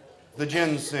shit. The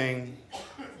ginseng,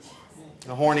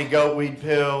 the horny goatweed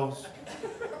pills,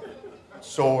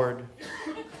 sword.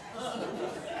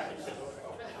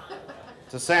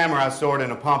 It's a samurai sword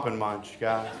and a Pump and Munch,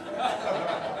 guys.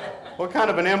 What kind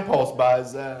of an impulse buy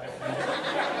is that?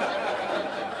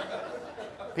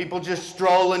 People just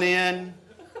strolling in.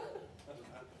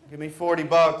 Give me 40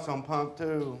 bucks on Pump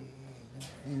 2.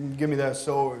 Give me that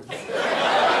sword.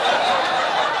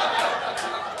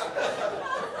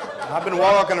 I've been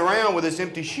walking around with this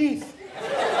empty sheath.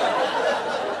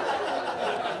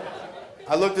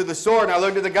 I looked at the sword and I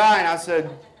looked at the guy and I said,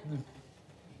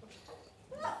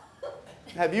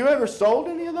 have you ever sold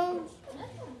any of those?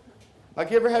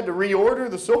 Like, you ever had to reorder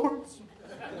the swords?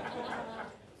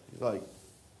 He's like,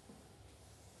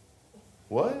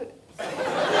 what?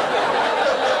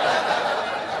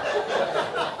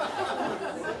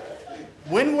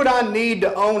 When would I need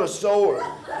to own a sword?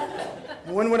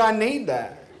 When would I need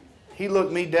that? He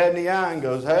looked me dead in the eye and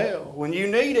goes, hell, when you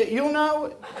need it, you'll know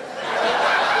it.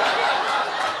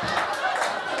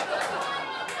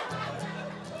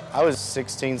 I was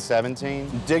 16,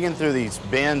 17, digging through these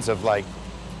bins of like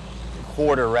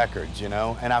quarter records, you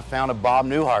know, and I found a Bob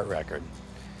Newhart record.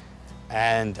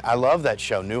 And I love that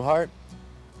show, Newhart.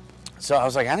 So I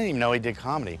was like, I didn't even know he did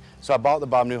comedy. So I bought the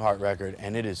Bob Newhart record,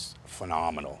 and it is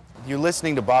phenomenal. You're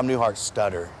listening to Bob Newhart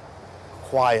stutter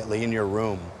quietly in your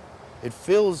room. It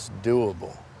feels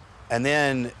doable. And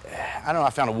then, I don't know,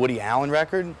 I found a Woody Allen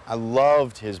record. I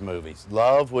loved his movies,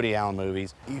 loved Woody Allen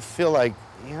movies. You feel like,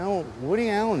 you know, Woody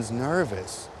Allen's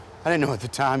nervous. I didn't know at the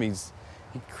time he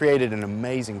created an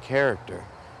amazing character,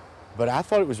 but I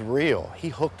thought it was real. He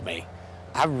hooked me.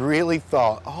 I really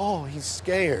thought, oh, he's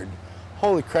scared.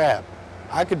 Holy crap,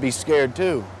 I could be scared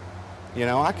too. You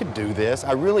know, I could do this.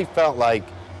 I really felt like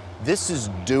this is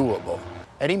doable.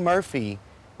 Eddie Murphy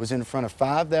was in front of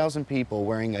 5,000 people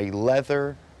wearing a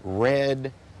leather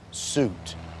red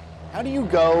suit. How do you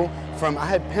go from, I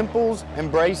had pimples and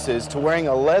braces, to wearing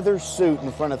a leather suit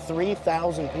in front of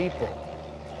 3,000 people?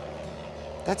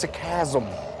 That's a chasm.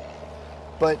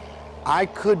 But I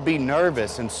could be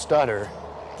nervous and stutter,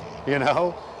 you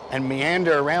know, and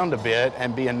meander around a bit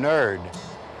and be a nerd.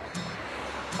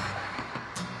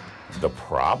 The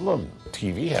problem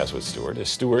TV has with Stewart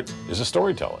is a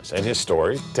storyteller, and his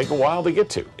story take a while to get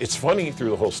to. It's funny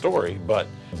through the whole story, but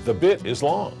the bit is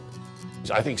long.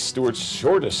 I think Stewart's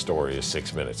shortest story is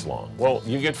 6 minutes long. Well,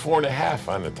 you get 4.5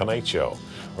 on The Tonight Show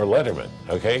or Letterman,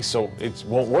 okay? So it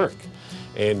won't work.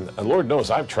 And Lord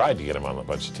knows I've tried to get him on a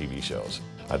bunch of TV shows.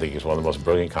 I think he's one of the most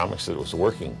brilliant comics that was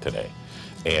working today.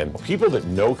 And people that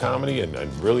know comedy and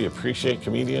really appreciate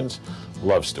comedians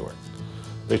love Stewart.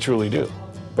 They truly do.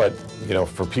 But, you know,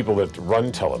 for people that run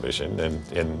television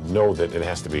and know that it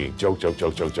has to be joke, joke,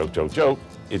 joke, joke, joke, joke, joke,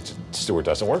 Stewart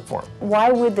doesn't work for them. Why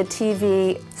would the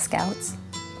TV scouts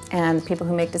and people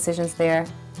who make decisions there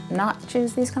not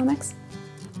choose these comics?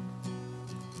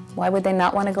 Why would they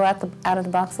not want to go out of the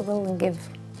box a little and give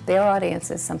their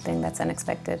audiences something that's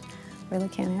unexpected? Really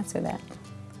can't answer that.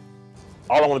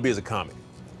 All I want to be is a comic.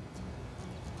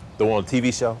 Don't want a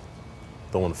TV show,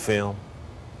 don't want a film,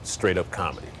 straight up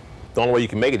comedy. The only way you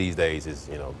can make it these days is,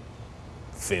 you know,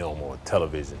 film or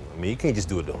television. I mean, you can't just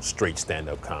do it on straight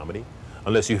stand-up comedy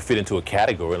unless you fit into a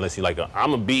category, unless you're like,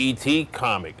 I'm a BET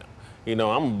comic. You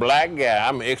know, I'm a black guy,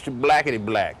 I'm extra blackety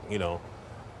black, you know.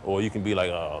 Or you can be like,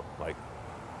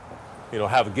 you know,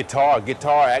 have a guitar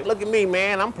act. Look at me,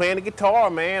 man, I'm playing the guitar,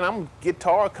 man. I'm a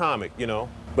guitar comic, you know.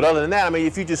 But other than that, I mean,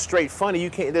 if you're just straight funny, you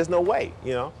can't, there's no way,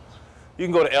 you know. You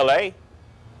can go to LA,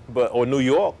 or New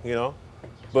York, you know.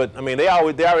 But I mean, they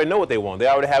already know what they want. They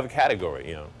already have a category,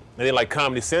 you know. And then like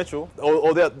Comedy Central,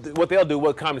 or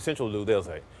what Comedy Central will do, they'll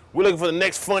say, we're looking for the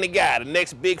next funny guy, the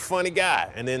next big funny guy.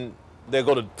 And then they'll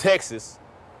go to Texas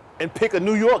and pick a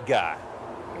New York guy.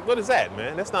 What is that,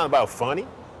 man? That's not about funny,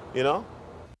 you know.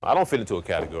 I don't fit into a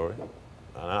category.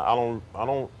 I don't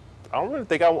really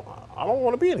think I don't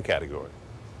want to be in a category.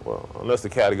 Well, unless the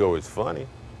category is funny.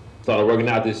 Started working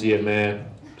out this year, man.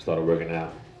 Started working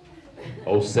out.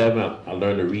 07, I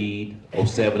learned to read.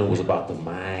 07 was about the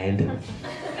mind.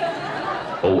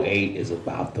 08 is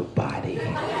about the body.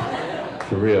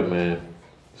 For real, man.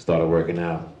 Started working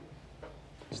out.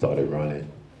 Started running.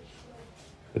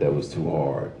 But that was too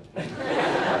hard.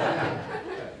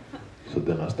 So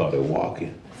then I started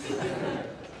walking.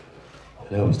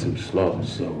 And that was too slow,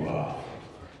 so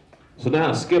now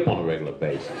I skip on a regular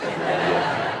basis.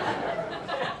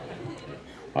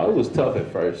 Oh, it was tough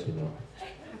at first, you know.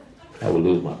 I would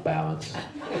lose my balance.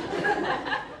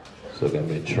 So I got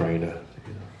me a trainer.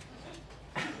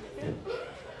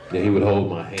 Then he would hold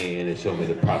my hand and show me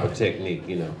the proper technique,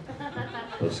 you know,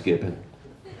 of skipping.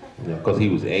 You know, because he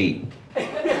was 8.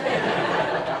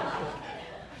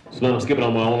 So now I'm skipping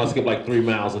on my own. I skip like 3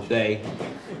 miles a day.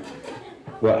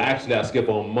 Well, actually, I skip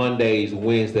on Mondays,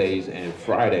 Wednesdays, and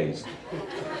Fridays.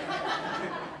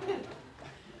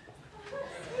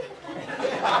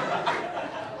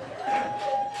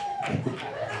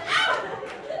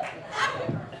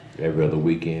 Every other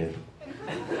weekend.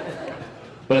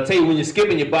 But I tell you, when you're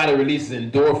skipping, your body releases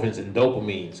endorphins and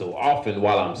dopamine. So often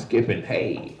while I'm skipping,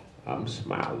 hey, I'm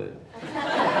smiling.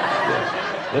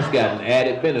 That's got an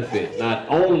added benefit. Not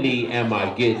only am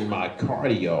I getting my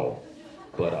cardio,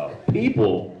 but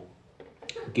people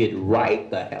get right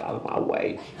the hell out of my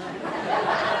way.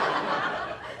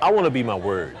 I want to be my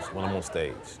words when I'm on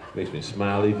stage. Makes me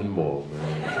smile even more,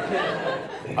 man.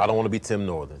 I don't want to be Tim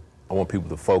Northern. I want people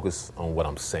to focus on what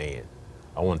I'm saying.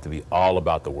 I want it to be all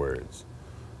about the words.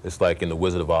 It's like in The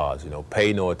Wizard of Oz, you know,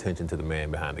 pay no attention to the man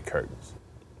behind the curtains.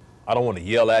 I don't want to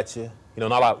yell at you, you know,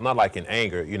 not like in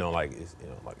anger, you know, like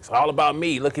it's all about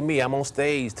me. Look at me, I'm on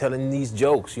stage telling these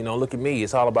jokes, you know, look at me,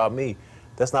 it's all about me.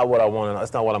 That's not what I want,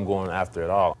 that's not what I'm going after at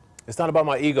all. It's not about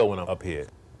my ego when I'm up here.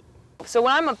 So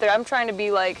when I'm up there, I'm trying to be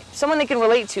like someone they can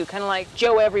relate to, kind of like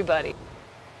Joe Everybody.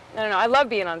 I don't know, I love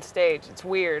being on stage. It's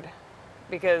weird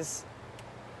because,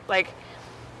 like,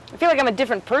 I feel like I'm a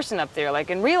different person up there. Like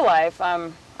in real life, I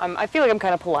feel like I'm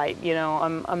kind of polite, you know.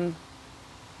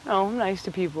 I'm nice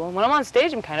to people. And when I'm on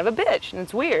stage, I'm kind of a bitch, and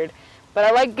it's weird. But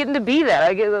I like getting to be that.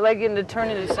 I like getting to turn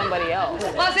into somebody else.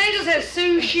 Los Angeles has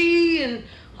sushi and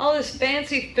all this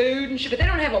fancy food and shit, but they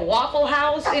don't have a Waffle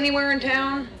House anywhere in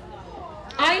town.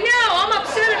 I know, I'm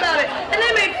upset about it. And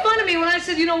they made fun of me when I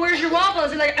said, you know, where's your Waffle House?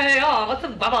 They're like, hey, what's a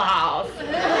Waffle House?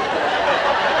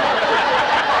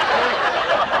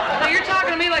 So you're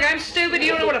talking to me like I'm stupid, you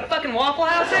don't know what a fucking Waffle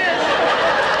House is?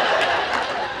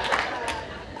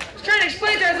 I was trying to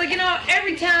explain to her, I was like, you know,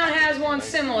 every town has one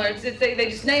similar. They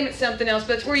just name it something else,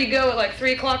 but it's where you go at like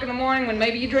 3 o'clock in the morning when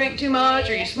maybe you drank too much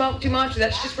or you smoke too much.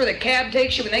 That's just where the cab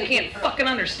takes you when they can't fucking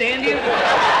understand you.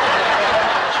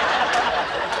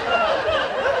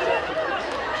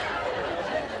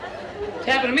 It's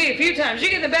happened to me a few times. You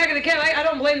get in the back of the cab, I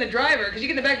don't blame the driver, because you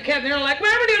get in the back of the cab and they're like,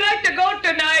 where would you like to go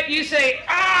tonight? You say,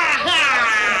 ah!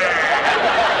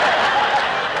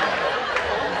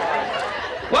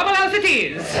 Waffle House it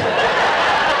is.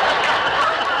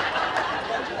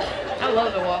 I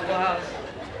love the Waffle House.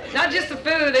 Not just the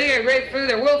food, they got great food.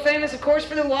 They're world famous, of course,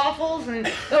 for the waffles and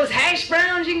those hash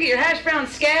browns. You can get your hash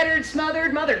browns scattered,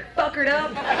 smothered, motherfuckered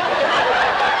up.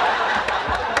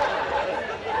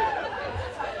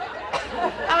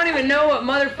 I don't even know what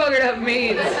motherfuckered up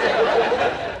means.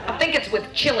 I think it's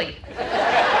with chili.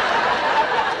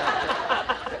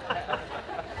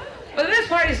 But the best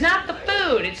part is not the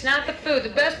food. It's not the food. The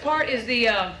best part is the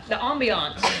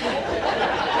ambiance.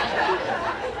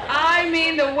 I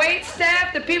mean, the wait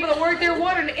staff, the people that work there,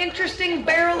 what an interesting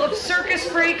barrel of circus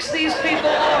freaks these people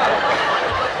are.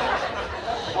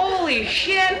 Holy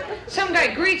shit. Some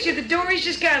guy greets you at the door, he's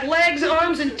just got legs,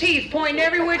 arms, and teeth pointing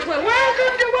every which way.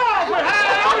 Welcome to Waffle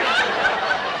House!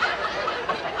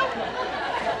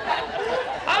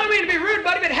 I don't mean to be rude,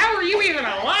 buddy, but how are you even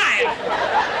alive?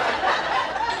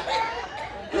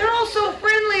 They're all so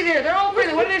friendly there. They're all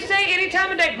friendly. What do they say any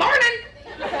time of day? Morning!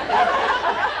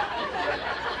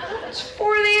 It's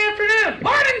 4 in the afternoon.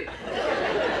 Morning!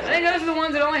 I think those are the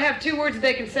ones that only have 2 words that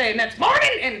they can say, and that's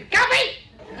morning and coffee!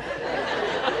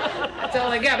 That's all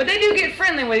they got. But they do get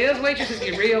friendly with you. Those waitresses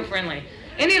get real friendly.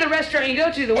 Any other restaurant you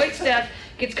go to, the wait staff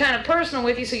gets kind of personal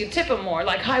with you, so you tip them more.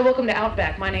 Like, hi, welcome to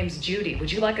Outback. My name's Judy.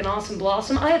 Would you like an awesome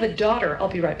blossom? I have a daughter. I'll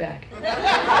be right back.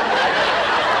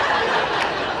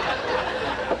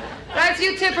 Right, so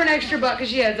you tip her an extra buck because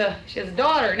she has a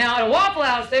daughter. Now, at a Waffle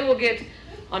House, they will get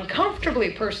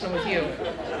uncomfortably personal with you.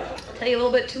 Tell you a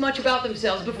little bit too much about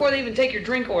themselves before they even take your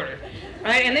drink order.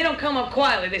 Right? And they don't come up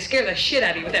quietly. They scare the shit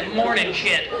out of you with that morning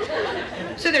shit.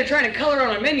 So they're trying to color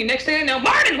on a menu. Next thing you know,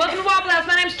 Martin, welcome to Waffle House.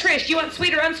 My name's Trish. Do you want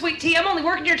sweet or unsweet tea? I'm only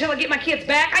working here until I get my kids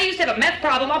back. I used to have a meth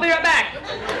problem. I'll be right back.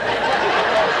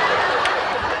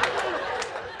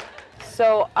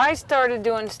 So I started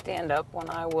doing stand-up when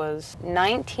I was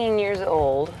 19 years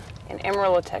old in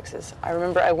Amarillo, Texas. I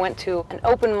remember I went to an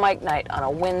open mic night on a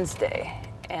Wednesday,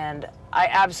 and I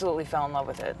absolutely fell in love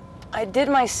with it. I did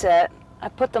my set. I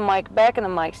put the mic back in the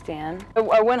mic stand.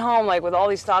 I went home like with all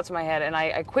these thoughts in my head, and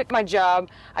I quit my job,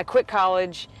 I quit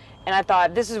college, and I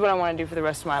thought, this is what I want to do for the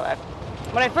rest of my life.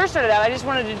 When I first started out, I just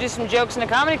wanted to do some jokes in a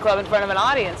comedy club in front of an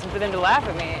audience and for them to laugh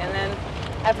at me. And then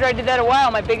after I did that a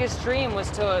while, my biggest dream was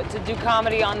to do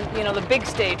comedy on, you know, the big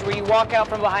stage where you walk out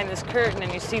from behind this curtain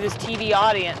and you see this TV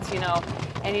audience, you know,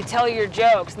 and you tell your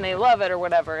jokes and they love it or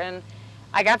whatever. And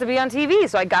I got to be on TV,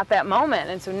 so I got that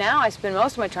moment. And so now I spend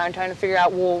most of my time trying to figure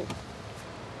out, well,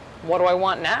 what do I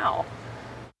want now?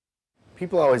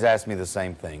 People always ask me the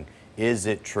same thing. Is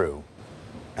it true?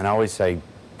 And I always say,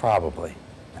 probably.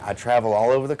 I travel all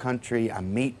over the country. I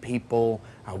meet people.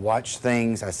 I watch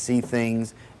things. I see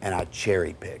things. And I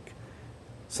cherry pick.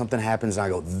 Something happens and I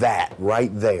go, that right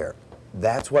there.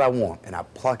 That's what I want. And I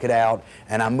pluck it out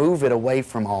and I move it away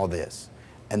from all this.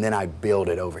 And then I build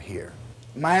it over here.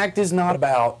 My act is not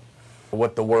about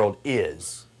what the world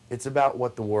is. It's about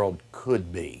what the world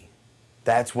could be.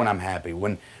 That's when I'm happy.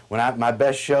 When my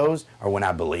best shows are when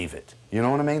I believe it. You know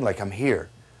what I mean? Like I'm here.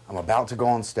 I'm about to go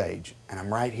on stage and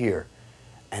I'm right here.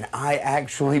 And I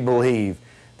actually believe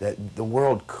that the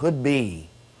world could be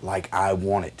like I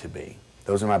want it to be.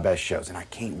 Those are my best shows and I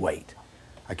can't wait.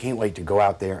 I can't wait to go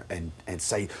out there and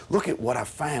say, look at what I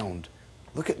found.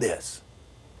 Look at this.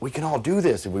 We can all do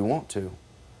this if we want to.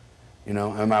 You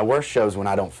know, and my worst shows when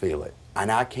I don't feel it.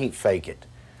 And I can't fake it.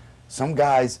 Some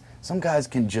guys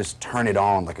can just turn it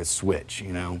on like a switch,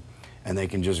 you know, and they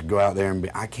can just go out there and be,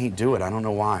 I can't do it. I don't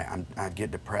know why. I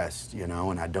get depressed, you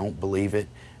know, and I don't believe it,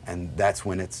 and that's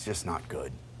when it's just not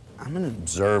good. I'm an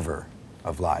observer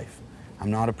of life.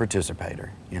 I'm not a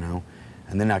participator, you know,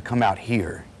 and then I come out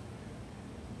here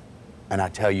and I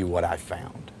tell you what I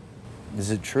found. Is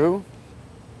it true?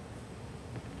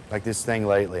 Like this thing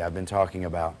lately, I've been talking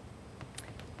about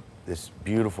this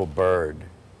beautiful bird.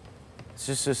 It's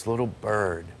just this little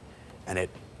bird, and it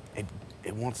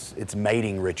wants its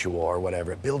mating ritual or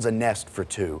whatever. It builds a nest for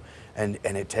two, and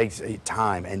it takes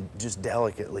time and just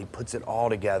delicately puts it all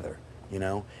together, you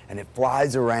know? And it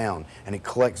flies around, and it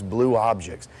collects blue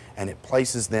objects, and it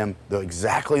places them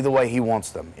exactly the way he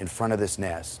wants them in front of this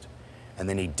nest. And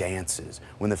then he dances.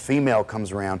 When the female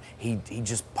comes around, he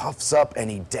just puffs up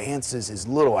and he dances his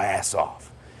little ass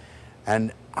off.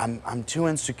 And I'm too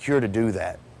insecure to do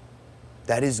that.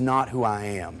 That is not who I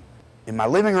am. In my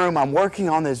living room, I'm working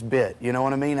on this bit, you know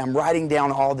what I mean? I'm writing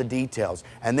down all the details.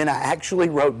 And then I actually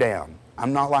wrote down,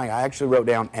 I'm not lying, I actually wrote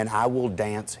down, and I will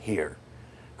dance here.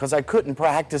 Because I couldn't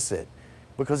practice it,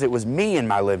 because it was me in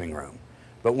my living room.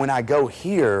 But when I go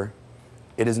here,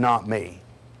 it is not me.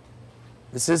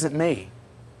 This isn't me.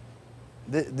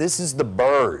 This is the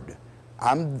bird.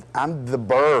 I'm the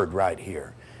bird right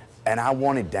here. and I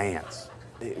want to dance.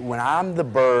 When I'm the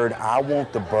bird, I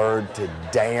want the bird to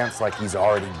dance like he's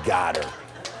already got her.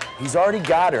 He's already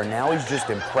got her, now he's just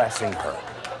impressing her.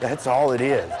 That's all it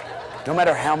is. No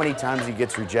matter how many times he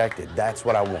gets rejected, that's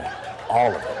what I want,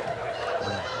 all of it.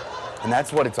 And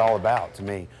that's what it's all about to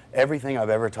me. Everything I've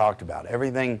ever talked about,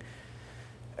 everything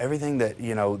that,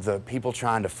 you know, the people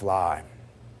trying to fly,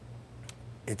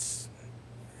 it's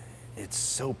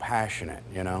so passionate,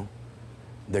 you know?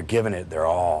 They're giving it their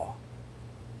all,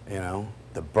 you know?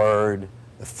 The bird,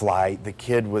 the flight, the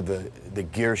kid with the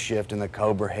gear shift and the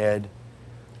Cobra head,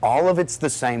 all of it's the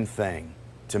same thing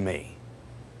to me.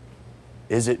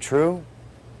 Is it true?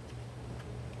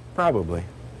 Probably.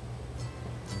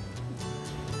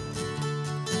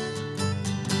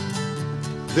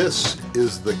 This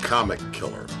is the comic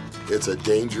killer. It's a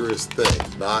dangerous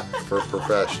thing, not for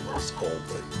professionals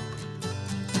only.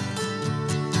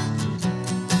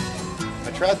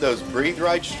 I tried those breathe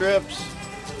right strips.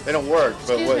 They don't work,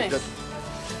 but Excuse what? me.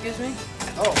 Excuse me.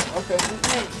 Oh, okay.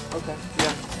 Okay,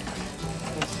 yeah.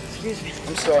 Excuse me.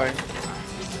 I'm sorry.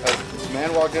 A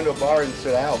man walked into a bar and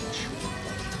said, ouch.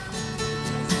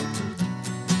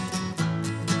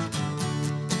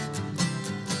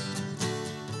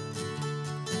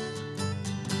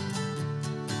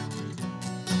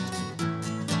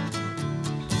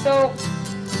 So,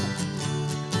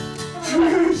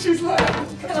 She's laughing.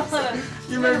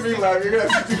 You made me laugh. You're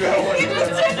gonna have to do that one. You just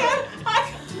did that.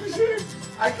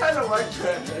 I kind of like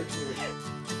that, actually.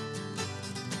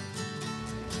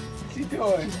 What's he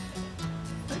doing?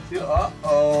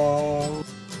 Uh-oh.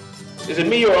 Is it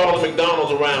me or all the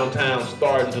McDonald's around town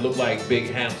starting to look like big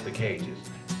hamster cages?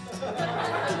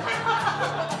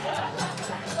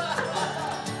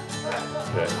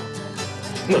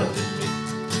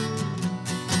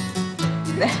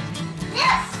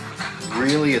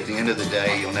 Really, at the end of the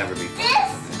day, you'll never be fine.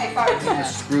 Putting a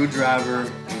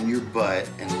screwdriver in your butt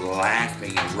and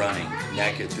laughing and running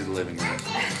naked through the living room.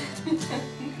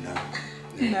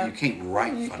 No. You can't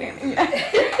write funny.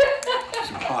 It's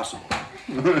impossible.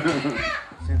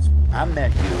 Since I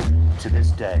met you to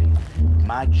this day,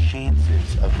 my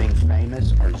chances of being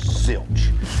famous are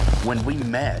zilch. When we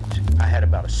met, I had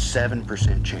about a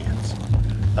 7% chance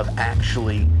of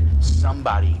actually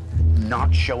somebody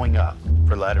not showing up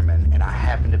for Letterman, and I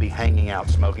happened to be hanging out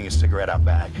smoking a cigarette out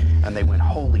back, and they went,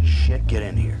 holy shit, get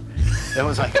in here. It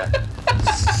was like a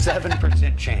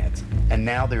 7% chance, and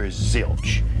now there is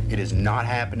zilch. It is not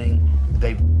happening.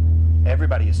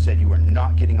 Everybody has said you are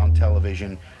not getting on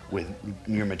television with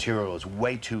your material is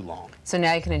way too long. So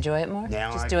now you can enjoy it more?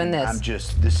 Now just doing this?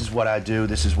 This is what I do,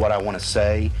 this is what I want to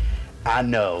say. I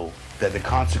know that the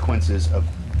consequences of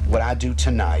what I do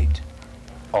tonight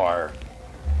are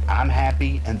I'm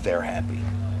happy and they're happy.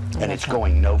 And it's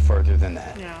going no further than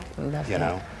that. Yeah. You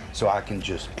know? So I can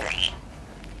just...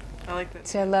 I like that.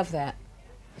 See, I love that.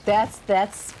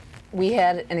 We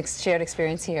had an shared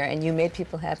experience here, and you made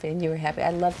people happy, and you were happy.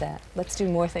 I love that. Let's do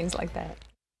more things like that.